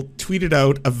Pool tweeted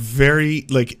out a very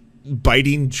like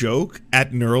biting joke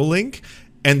at Neuralink,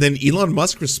 and then Elon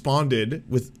Musk responded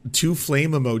with 2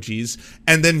 flame emojis,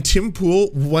 and then Tim Pool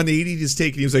 180 his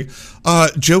take, and he was like,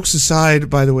 jokes aside,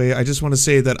 by the way, I just want to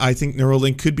say that I think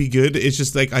Neuralink could be good. It's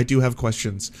just like I do have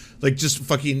questions. Like just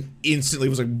fucking instantly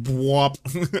was like whop.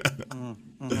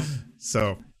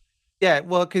 So yeah,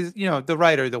 well, because the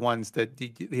right are the ones that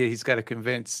he's got to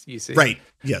convince. You see, right?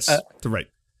 Yes, the right.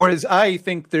 Whereas I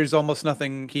think there's almost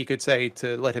nothing he could say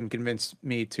to let him convince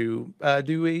me to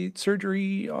do a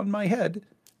surgery on my head.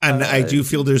 And I do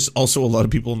feel there's also a lot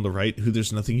of people on the right who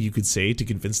there's nothing you could say to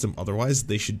convince them otherwise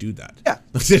they should do that. Yeah,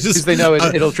 because they know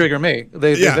it'll trigger me. It'll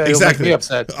exactly. Make me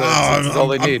upset. That's all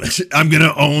they need. I'm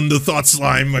gonna own the thought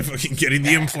slime by fucking getting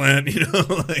the implant.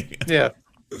 Like. Yeah.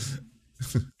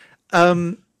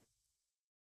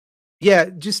 Yeah.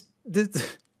 Just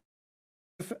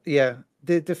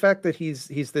The fact that he's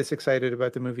this excited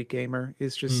about the movie Gamer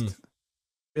is just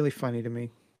really funny to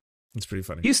me. It's pretty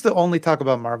funny. He used to only talk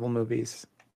about Marvel movies.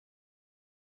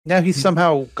 Now he's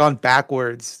somehow gone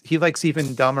backwards. He likes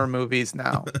even dumber movies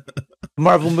now.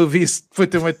 Marvel movies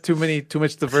put them with too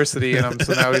much diversity in them.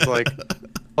 So now he's like,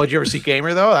 "Oh, did you ever see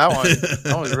Gamer though? That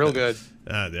one was real good."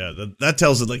 Yeah, that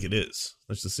tells it like it is.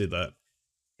 Let's just say that.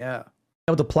 Yeah.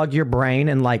 Able to plug your brain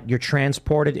and like you're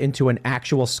transported into an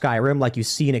actual Skyrim, like you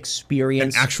see an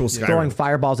experience, an actual Skyrim, throwing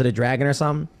fireballs at a dragon or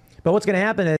something. But what's going to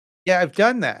happen is, yeah, I've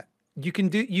done that. You can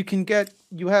do that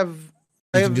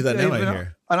now. I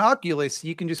hear an Oculus.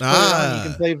 You can just put it on. You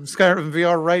can play Skyrim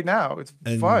VR right now. It's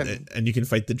fun, and you can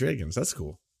fight the dragons. That's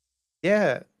cool.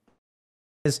 Yeah.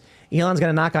 Elon's going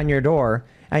to knock on your door,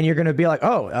 and you're going to be like,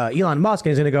 "Oh, Elon Musk,"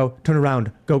 and he's going to go, "Turn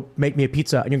around, go make me a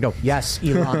pizza," and you're going to go, "Yes,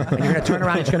 Elon," and you're going to turn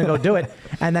around, and you're going to go do it,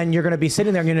 and then you're going to be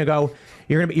sitting there, and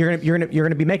you're going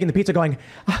to be making the pizza, going,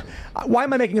 "Why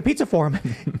am I making a pizza for him?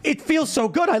 It feels so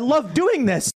good. I love doing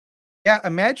this." Yeah,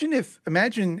 imagine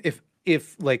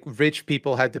if like rich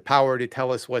people had the power to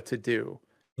tell us what to do.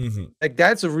 Mm-hmm. Like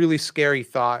that's a really scary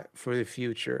thought for the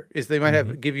future. Is they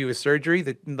might give you a surgery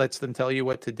that lets them tell you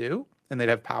what to do, and they'd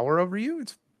have power over you.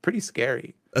 It's pretty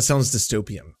scary. That sounds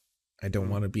dystopian. I don't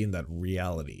want to be in that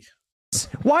reality.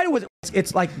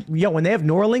 It's like, when they have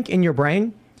Neuralink in your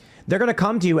brain, they're going to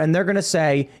come to you and they're going to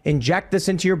say, inject this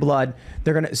into your blood.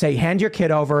 They're going to say, hand your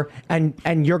kid over,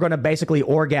 and you're going to basically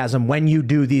orgasm when you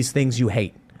do these things you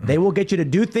hate. They will get you to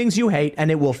do things you hate, and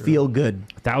it will feel good.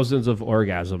 Thousands of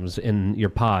orgasms in your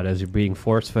pod as you're being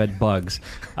force-fed bugs.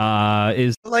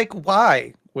 Is like,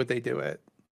 why would they do it?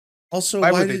 Also,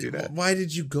 why would they do that? Why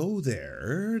did you go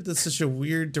there? That's such a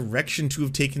weird direction to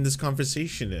have taken this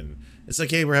conversation in. It's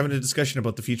like, hey, we're having a discussion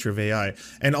about the future of AI.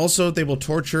 And also, they will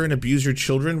torture and abuse your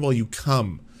children while you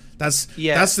come. That's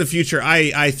the future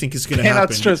I think is going to happen.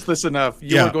 Cannot stress this enough.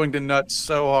 You are going to nut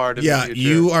so hard in the future.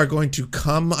 You are going to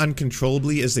come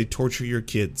uncontrollably as they torture your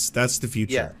kids. That's the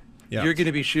future. Yeah. You're going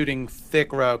to be shooting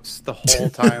thick ropes the whole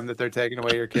time that they're taking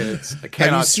away your kids. I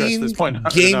cannot stress this point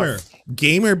enough.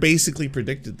 Gamer basically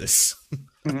predicted this.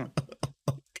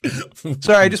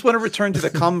 Sorry, I just want to return to the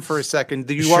cum for a second.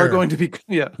 You are going to be,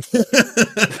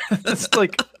 It's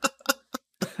like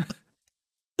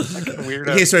weird.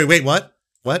 Okay, sorry. Wait, what?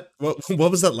 What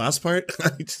was that last part?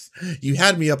 You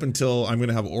had me up until I'm going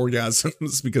to have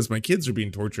orgasms because my kids are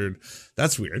being tortured.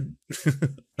 That's weird. Okay.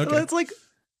 Well, it's like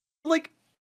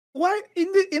why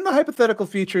in the hypothetical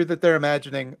future that they're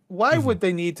imagining? Why would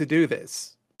they need to do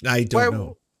this? I don't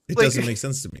know. It Like- doesn't make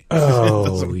sense to me. Oh, It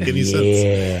doesn't make any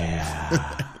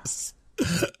sense.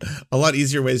 A lot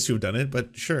easier ways to have done it,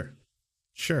 but sure.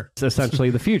 It's essentially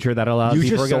the future that allows You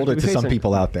people just are going sold it be to some facing.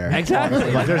 people out there.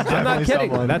 Exactly. Like, there's I'm not definitely kidding.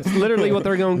 someone- That's literally what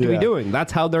they're going to be Yeah. doing.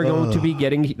 That's how they're going to be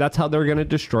getting. That's how they're going to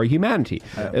destroy humanity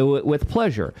with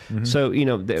pleasure. So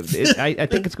I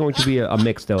think it's going to be a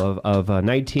mix though of a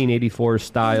 1984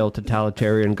 style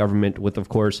totalitarian government with, of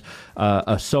course,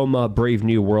 a Soma Brave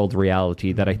New World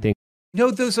reality that I think.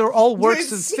 No, those are all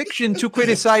works of fiction to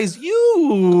criticize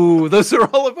you. Those are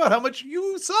all about how much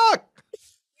you suck.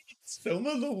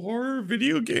 Soma the horror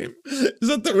video game. Is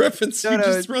that the reference you No,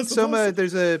 just thrust at Soma. us?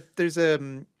 There's a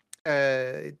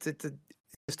it's a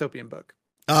dystopian book.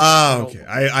 Ah, okay.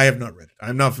 I have not read it.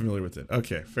 I'm not familiar with it.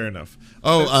 Okay, fair enough.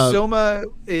 Oh, Soma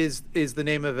is the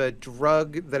name of a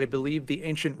drug that I believe the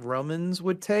ancient Romans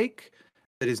would take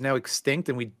that is now extinct,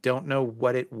 and we don't know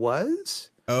what it was.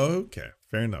 okay,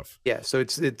 fair enough. Yeah, so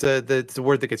it's a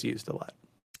word that gets used a lot.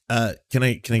 Can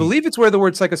I I believe it's where the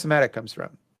word psychosomatic comes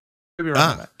from. Could be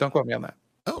wrong on that. Don't quote me on that.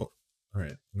 Oh, all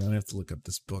right. Now I have to look up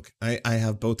this book. I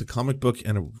have both a comic book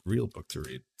and a real book to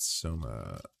read.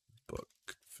 Soma book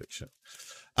fiction.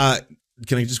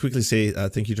 Can I just quickly say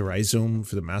thank you to Rhizome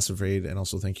for the massive raid, and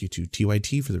also thank you to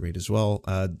TYT for the raid as well.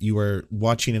 You are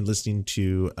watching and listening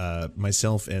to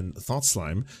myself and Thought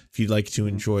Slime. If you'd like to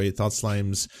enjoy Thought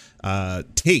Slime's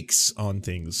takes on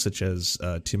things, such as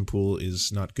Tim Pool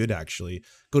is not good, actually,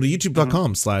 go to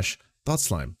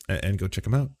youtube.com/ThoughtSlime and go check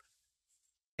him out.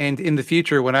 And in the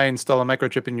future, when I install a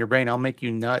microchip in your brain, I'll make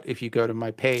you nut if you go to my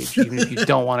page, even if you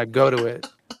don't want to go to it.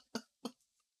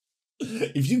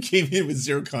 If you came in with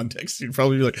zero context, you'd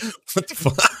probably be like, what the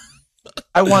fuck?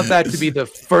 I want that to be the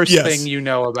first Yes. thing you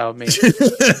know about me.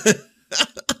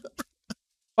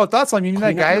 Oh, Thoughts on you mean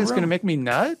that guy is going to make me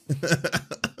nut?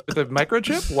 With a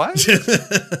microchip? What?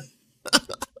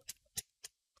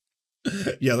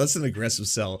 Yeah, that's an aggressive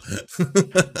sell. This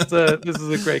is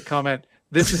a great comment.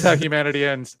 This is how humanity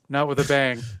ends, not with a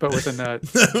bang, but with a nut.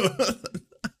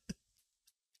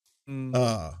 I'm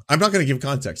not going to give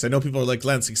context. I know people are like,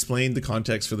 Lance, explain the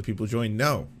context for the people who join.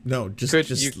 No,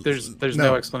 There's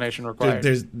no explanation required.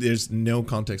 There's no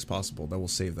context possible that will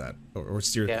save that or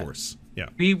steer a course. Yeah.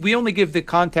 We only give the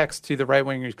context to the right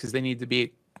wingers because they need to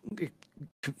be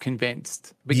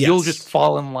convinced. But Yes. you'll just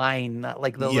fall in line,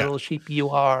 like the little sheep you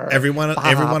are. Everyone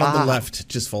on the left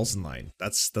just falls in line.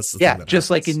 That's the thing that just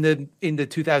like happens. in the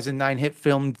 2009 hit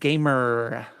film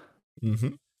Gamer. Mm-hmm.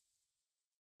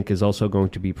 Is also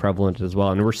going to be prevalent as well,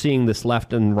 and we're seeing this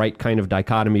left and right kind of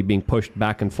dichotomy being pushed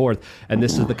back and forth, and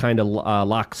this is the kind of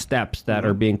lock steps that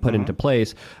are being put into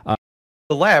place.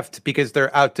 The left, because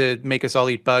they're out to make us all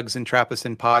eat bugs and trap us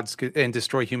in pods and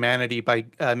destroy humanity by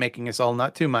making us all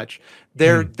not too much.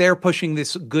 They're pushing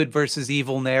this good versus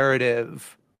evil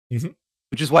narrative,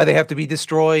 which is why they have to be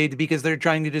destroyed, because they're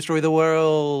trying to destroy the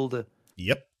world.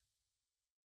 Yep.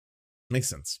 Makes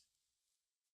sense.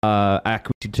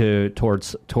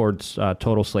 Towards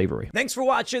total slavery. Thanks for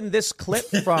watching this clip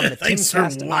from the Thanks for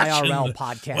Timcast watching. IRL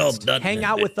podcast. Well done, Hang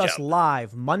out with us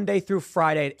live Monday through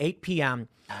Friday at 8 p.m.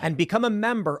 and become a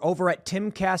member over at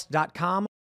timcast.com.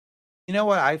 You know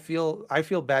what? I feel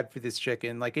bad for this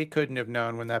chicken. Like, it couldn't have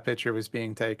known when that picture was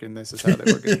being taken. This is how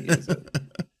they were going to use it.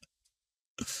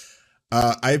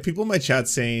 I have people in my chat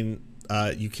saying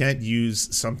you can't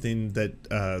use something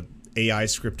that AI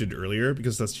scripted earlier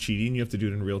because that's cheating. You have to do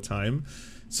it in real time.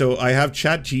 So I have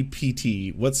Chat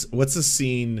GPT. What's a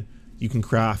scene you can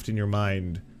craft in your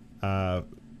mind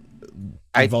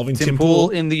involving Tim Pool?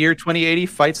 in the year 2080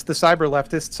 fights the cyber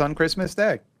leftists on Christmas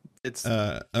Day. It's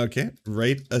okay.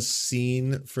 Write a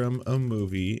scene from a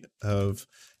movie of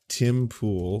Tim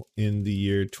Pool in the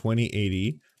year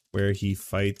 2080 where he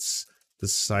fights the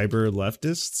cyber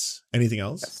leftists. Anything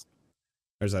else? Yes.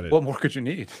 Or is that it? What more could you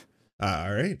need?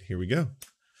 All right, here we go.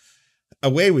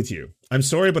 Away with you. I'm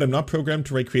sorry, but I'm not programmed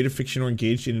to write creative fiction or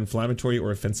engage in inflammatory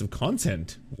or offensive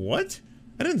content. What?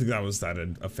 I didn't think that was that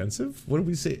offensive. What did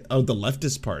we say? Oh, the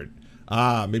leftist part.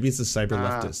 Maybe it's the cyber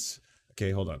leftists.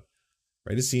 Okay, hold on.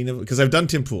 Write a scene of, because I've done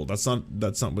Tim Pool. That's not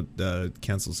what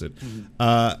cancels it.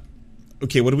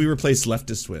 Okay, what do we replace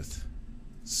leftist with?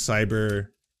 Cyber.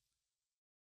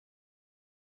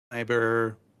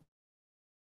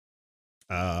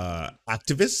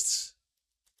 Activists.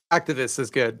 Activists is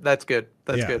good. That's good.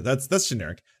 That's good. That's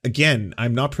generic. Again,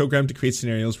 I'm not programmed to create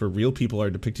scenarios where real people are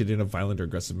depicted in a violent or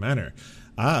aggressive manner.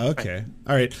 Okay. Right.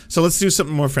 All right. So let's do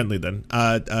something more friendly then.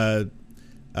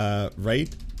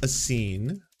 Write a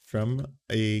scene from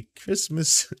a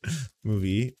Christmas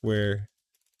movie where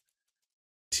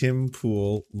Tim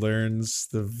Pool learns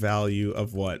the value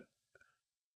of what?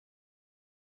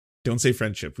 Don't say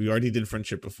friendship. We already did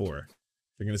friendship before.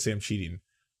 You're gonna say I'm cheating.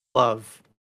 Love.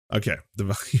 Okay, the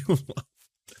value of love.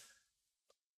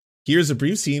 Here's a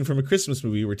brief scene from a Christmas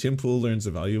movie where Tim Pool learns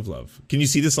the value of love. Can you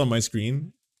see this on my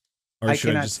screen? Or I should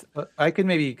cannot. I just... I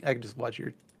can just watch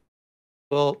your.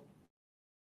 Well,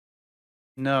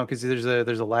 no, because there's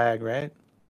a lag, right?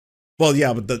 Well,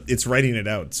 yeah, but it's writing it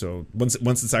out. So once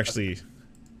it's actually,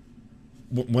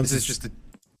 once This it's is just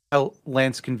how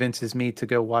Lance convinces me to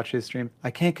go watch his stream.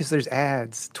 I can't because there's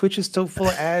ads. Twitch is so full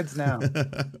of ads now.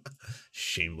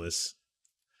 shameless.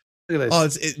 Look at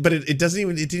this. Oh, but it doesn't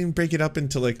even, it didn't even break it up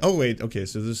into like, oh wait, okay,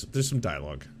 so there's some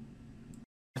dialogue.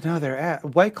 No, they're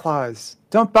White Claws.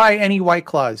 Don't buy any White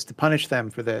Claws to punish them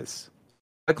for this.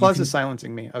 White Claws is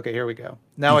silencing me. Okay, here we go.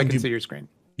 Now I can see your screen.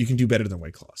 You can do better than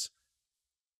White Claws.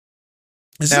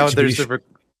 This is Now actually there's pretty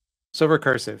so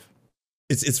recursive.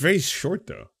 It's very short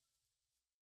though.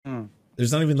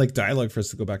 There's not even like dialogue for us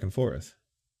to go back and forth.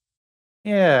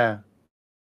 Yeah.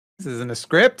 This isn't a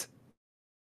script.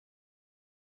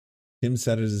 Tim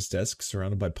sat at his desk,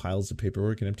 surrounded by piles of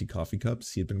paperwork and empty coffee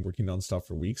cups. He had been working nonstop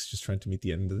for weeks, just trying to meet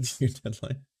the end of the year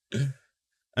deadline.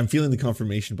 I'm feeling the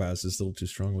confirmation bias is a little too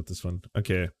strong with this one.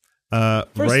 Okay.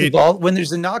 First of all, when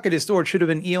there's a knock at his door, it should have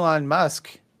been Elon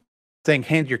Musk saying,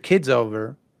 hand your kids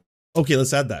over. Okay,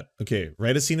 let's add that. Okay,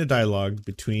 write a scene of dialogue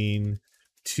between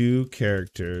two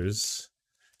characters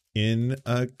in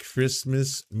a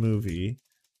Christmas movie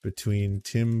between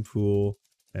Tim Pool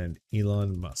and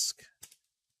Elon Musk.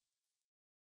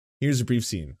 Here's a brief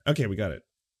scene. Okay, we got it.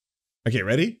 Okay,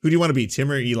 ready? Who do you want to be,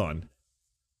 Tim or Elon?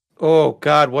 Oh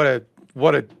God, what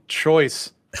a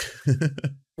choice.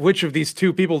 Which of these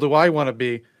two people do I want to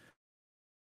be?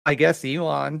 I guess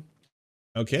Elon.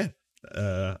 Okay.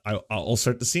 I'll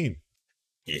start the scene.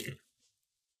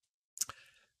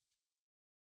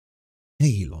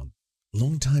 Hey, Elon.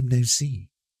 Long time no see.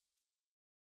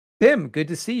 Tim, good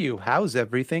to see you. How's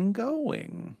everything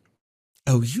going?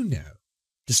 Oh, you know.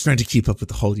 Just trying to keep up with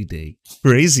the holiday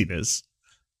craziness.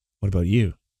 What about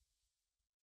you?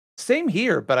 Same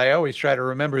here, but I always try to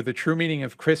remember the true meaning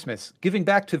of Christmas, giving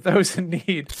back to those in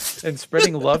need and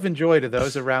spreading love and joy to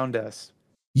those around us.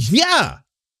 Yeah,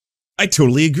 I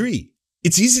totally agree.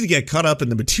 It's easy to get caught up in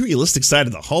the materialistic side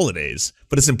of the holidays,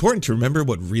 but it's important to remember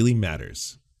what really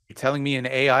matters. You're telling me an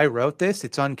AI wrote this?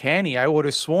 It's uncanny. I would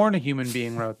have sworn a human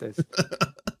being wrote this.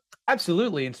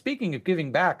 Absolutely. And speaking of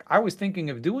giving back, I was thinking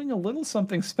of doing a little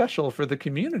something special for the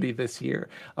community this year.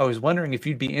 I was wondering if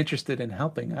you'd be interested in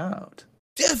helping out.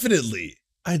 Definitely.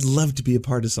 I'd love to be a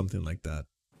part of something like that.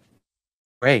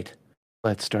 Great.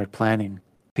 Let's start planning.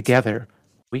 Together,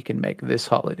 we can make this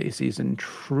holiday season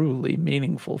truly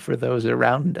meaningful for those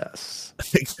around us.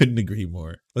 I couldn't agree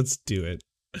more. Let's do it.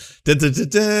 Dun, dun, dun,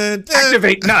 dun, dun.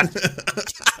 Activate none.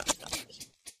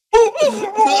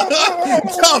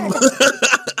 Dumb.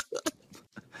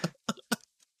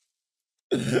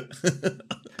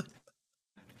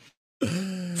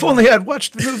 If only I'd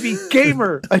watched the movie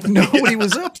Gamer, I'd know what he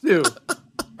was up to.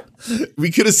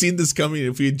 We could have seen this coming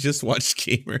if we had just watched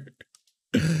Gamer.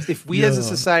 If we as a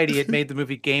society had made the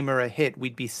movie Gamer a hit,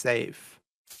 we'd be safe.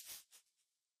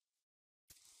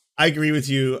 I agree with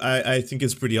you. I think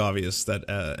it's pretty obvious that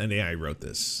an AI wrote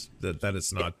this. That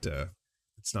it's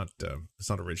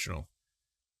not original.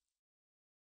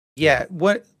 Yeah,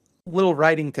 what little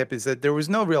writing tip is that there was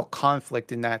no real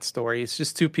conflict in that story. It's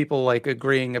just two people like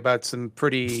agreeing about some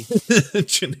pretty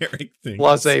generic things.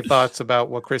 Blasé thoughts about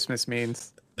what Christmas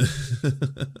means.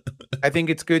 I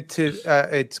think it's good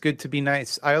to be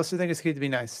nice. I also think it's good to be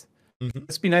nice. Mm-hmm.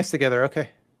 Let's be nice together, okay?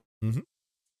 Mm-hmm.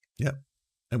 Yeah,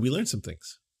 and we learned some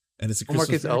things. And it's a homework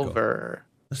Christmas is miracle. Over.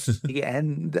 The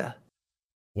end.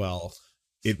 Well,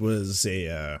 it was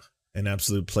an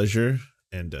absolute pleasure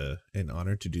and an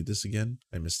honor to do this again.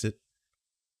 I missed it.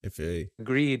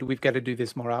 Agreed. We've got to do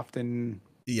this more often.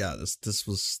 Yeah, this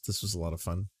was a lot of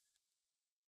fun.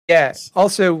 Yeah.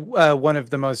 Also, one of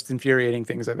the most infuriating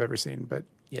things I've ever seen. But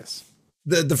yes,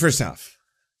 the first half,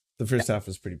 half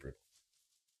was pretty brutal.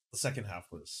 The second half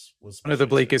was one of the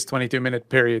bleakest 22-minute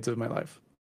periods of my life.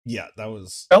 Yeah, that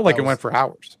was felt like it went for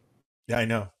hours. Yeah, I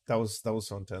know. That was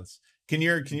so intense. Can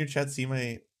your chat see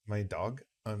my dog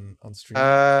on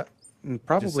stream?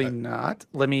 Probably not.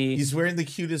 Let me. He's wearing the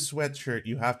cutest sweatshirt.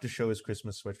 You have to show his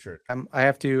Christmas sweatshirt. I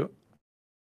have to.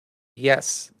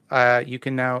 Yes. You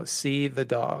can now see the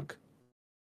dog.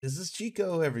 This is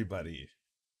Chico, everybody.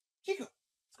 Chico,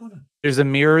 what's going on? There's a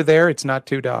mirror there. It's not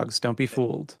two dogs. Don't be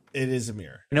fooled. It is a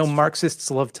mirror. I know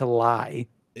Marxists love to lie.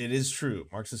 It is true.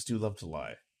 Marxists do love to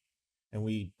lie. And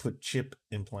we put chip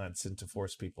implants in to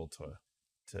force people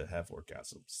to have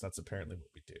orgasms. That's apparently what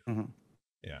we do. Mm-hmm.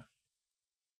 Yeah.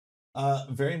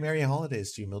 Very merry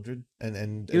holidays to you, Mildred,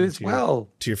 and You as to well.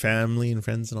 to your family and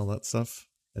friends and all that stuff,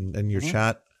 and your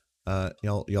chat.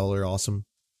 Y'all are awesome.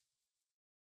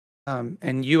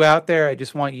 And you out there, I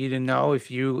just want you to know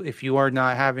if you are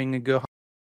not having a good.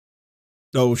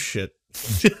 Oh shit!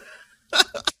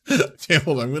 Okay,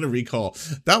 hold on. I'm gonna recall.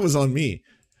 That was on me.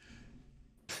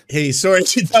 Hey, sorry.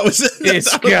 That was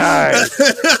This guy.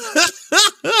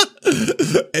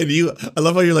 And you, I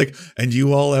love how you're like, and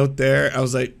you all out there. I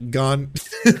was like, gone.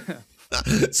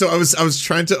 So I was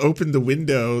trying to open the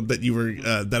window that you were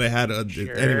that I had.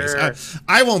 Sure. Anyways,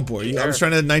 I won't bore you. I was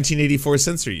trying to 1984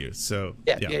 censor you. So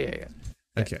Yeah.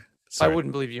 Okay. I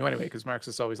wouldn't believe you anyway, because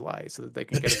Marxists always lie so that they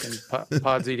can get us in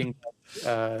pods eating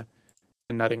and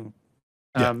nutting.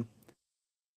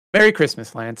 Merry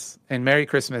Christmas, Lance, and Merry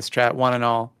Christmas, chat, one and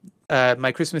all.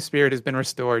 My Christmas spirit has been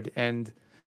restored, and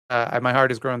my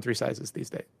heart has grown 3 sizes this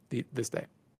day.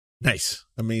 Nice,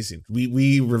 amazing.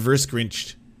 We reverse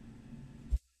Grinched.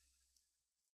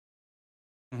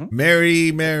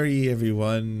 Merry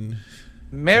everyone.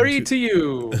 Merry to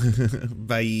you.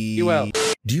 Bye. You well.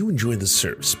 Do you enjoy the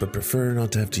surfs but prefer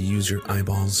not to have to use your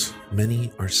eyeballs?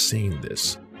 Many are saying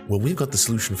this. Well, we've got the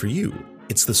solution for you.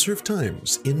 It's the Surf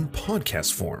Times in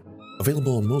podcast form.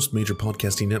 Available on most major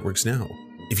podcasting networks now.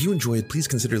 If you enjoy it, please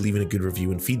consider leaving a good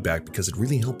review and feedback because it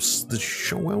really helps the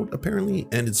show out, apparently,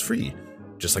 and it's free,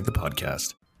 just like the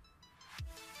podcast.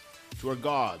 To our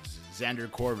gods, Xander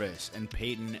Corvus and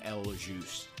Peyton L.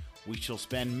 Juste, we shall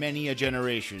spend many a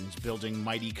generations building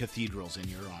mighty cathedrals in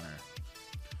your honor.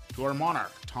 To our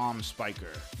monarch, Tom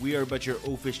Spiker, we are but your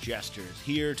oafish jesters,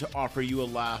 here to offer you a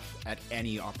laugh at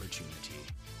any opportunity.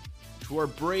 To our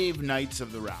brave knights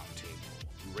of the Round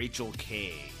Table, Rachel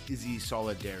K., Izzy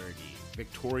Solidarity,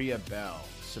 Victoria Bell,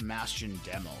 Sebastian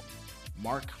Demmel,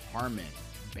 Mark Harmon,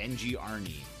 Benji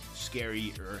Arney,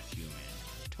 Scary Earth Human,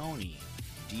 Tony,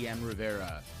 DM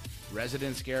Rivera,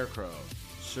 Resident Scarecrow,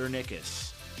 Sir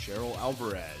Nickus, Cheryl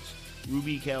Alvarez,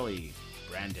 Ruby Kelly,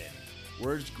 Brandon,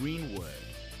 Words Greenwood,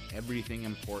 Everything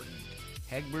Important,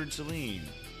 Hegbert Celine,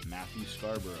 Matthew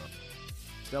Scarborough,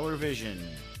 Stellar Vision,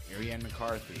 Ariane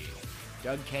McCarthy,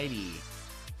 Doug Cady,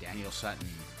 Daniel Sutton,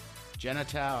 Jenna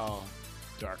Tao,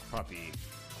 Dark Puppy,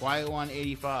 Quiet One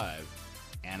 85,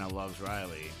 Anna Loves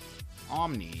Riley,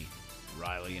 Omni,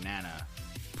 Riley and Anna,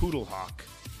 Poodlehawk,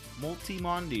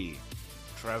 Multimondi,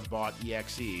 Trevbot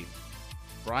EXE,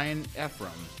 Brian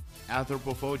Ephraim,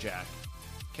 Anthropophojak,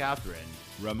 Catherine,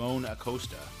 Ramon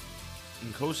Acosta,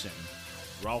 Nkosin,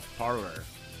 Ralph Parler,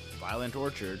 Violent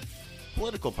Orchard,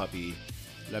 Political Puppy,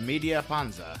 La Media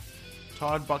Panza,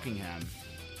 Todd Buckingham,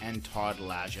 and Todd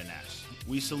La Jeunesse.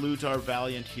 We salute our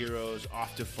valiant heroes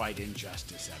off to fight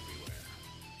injustice everywhere.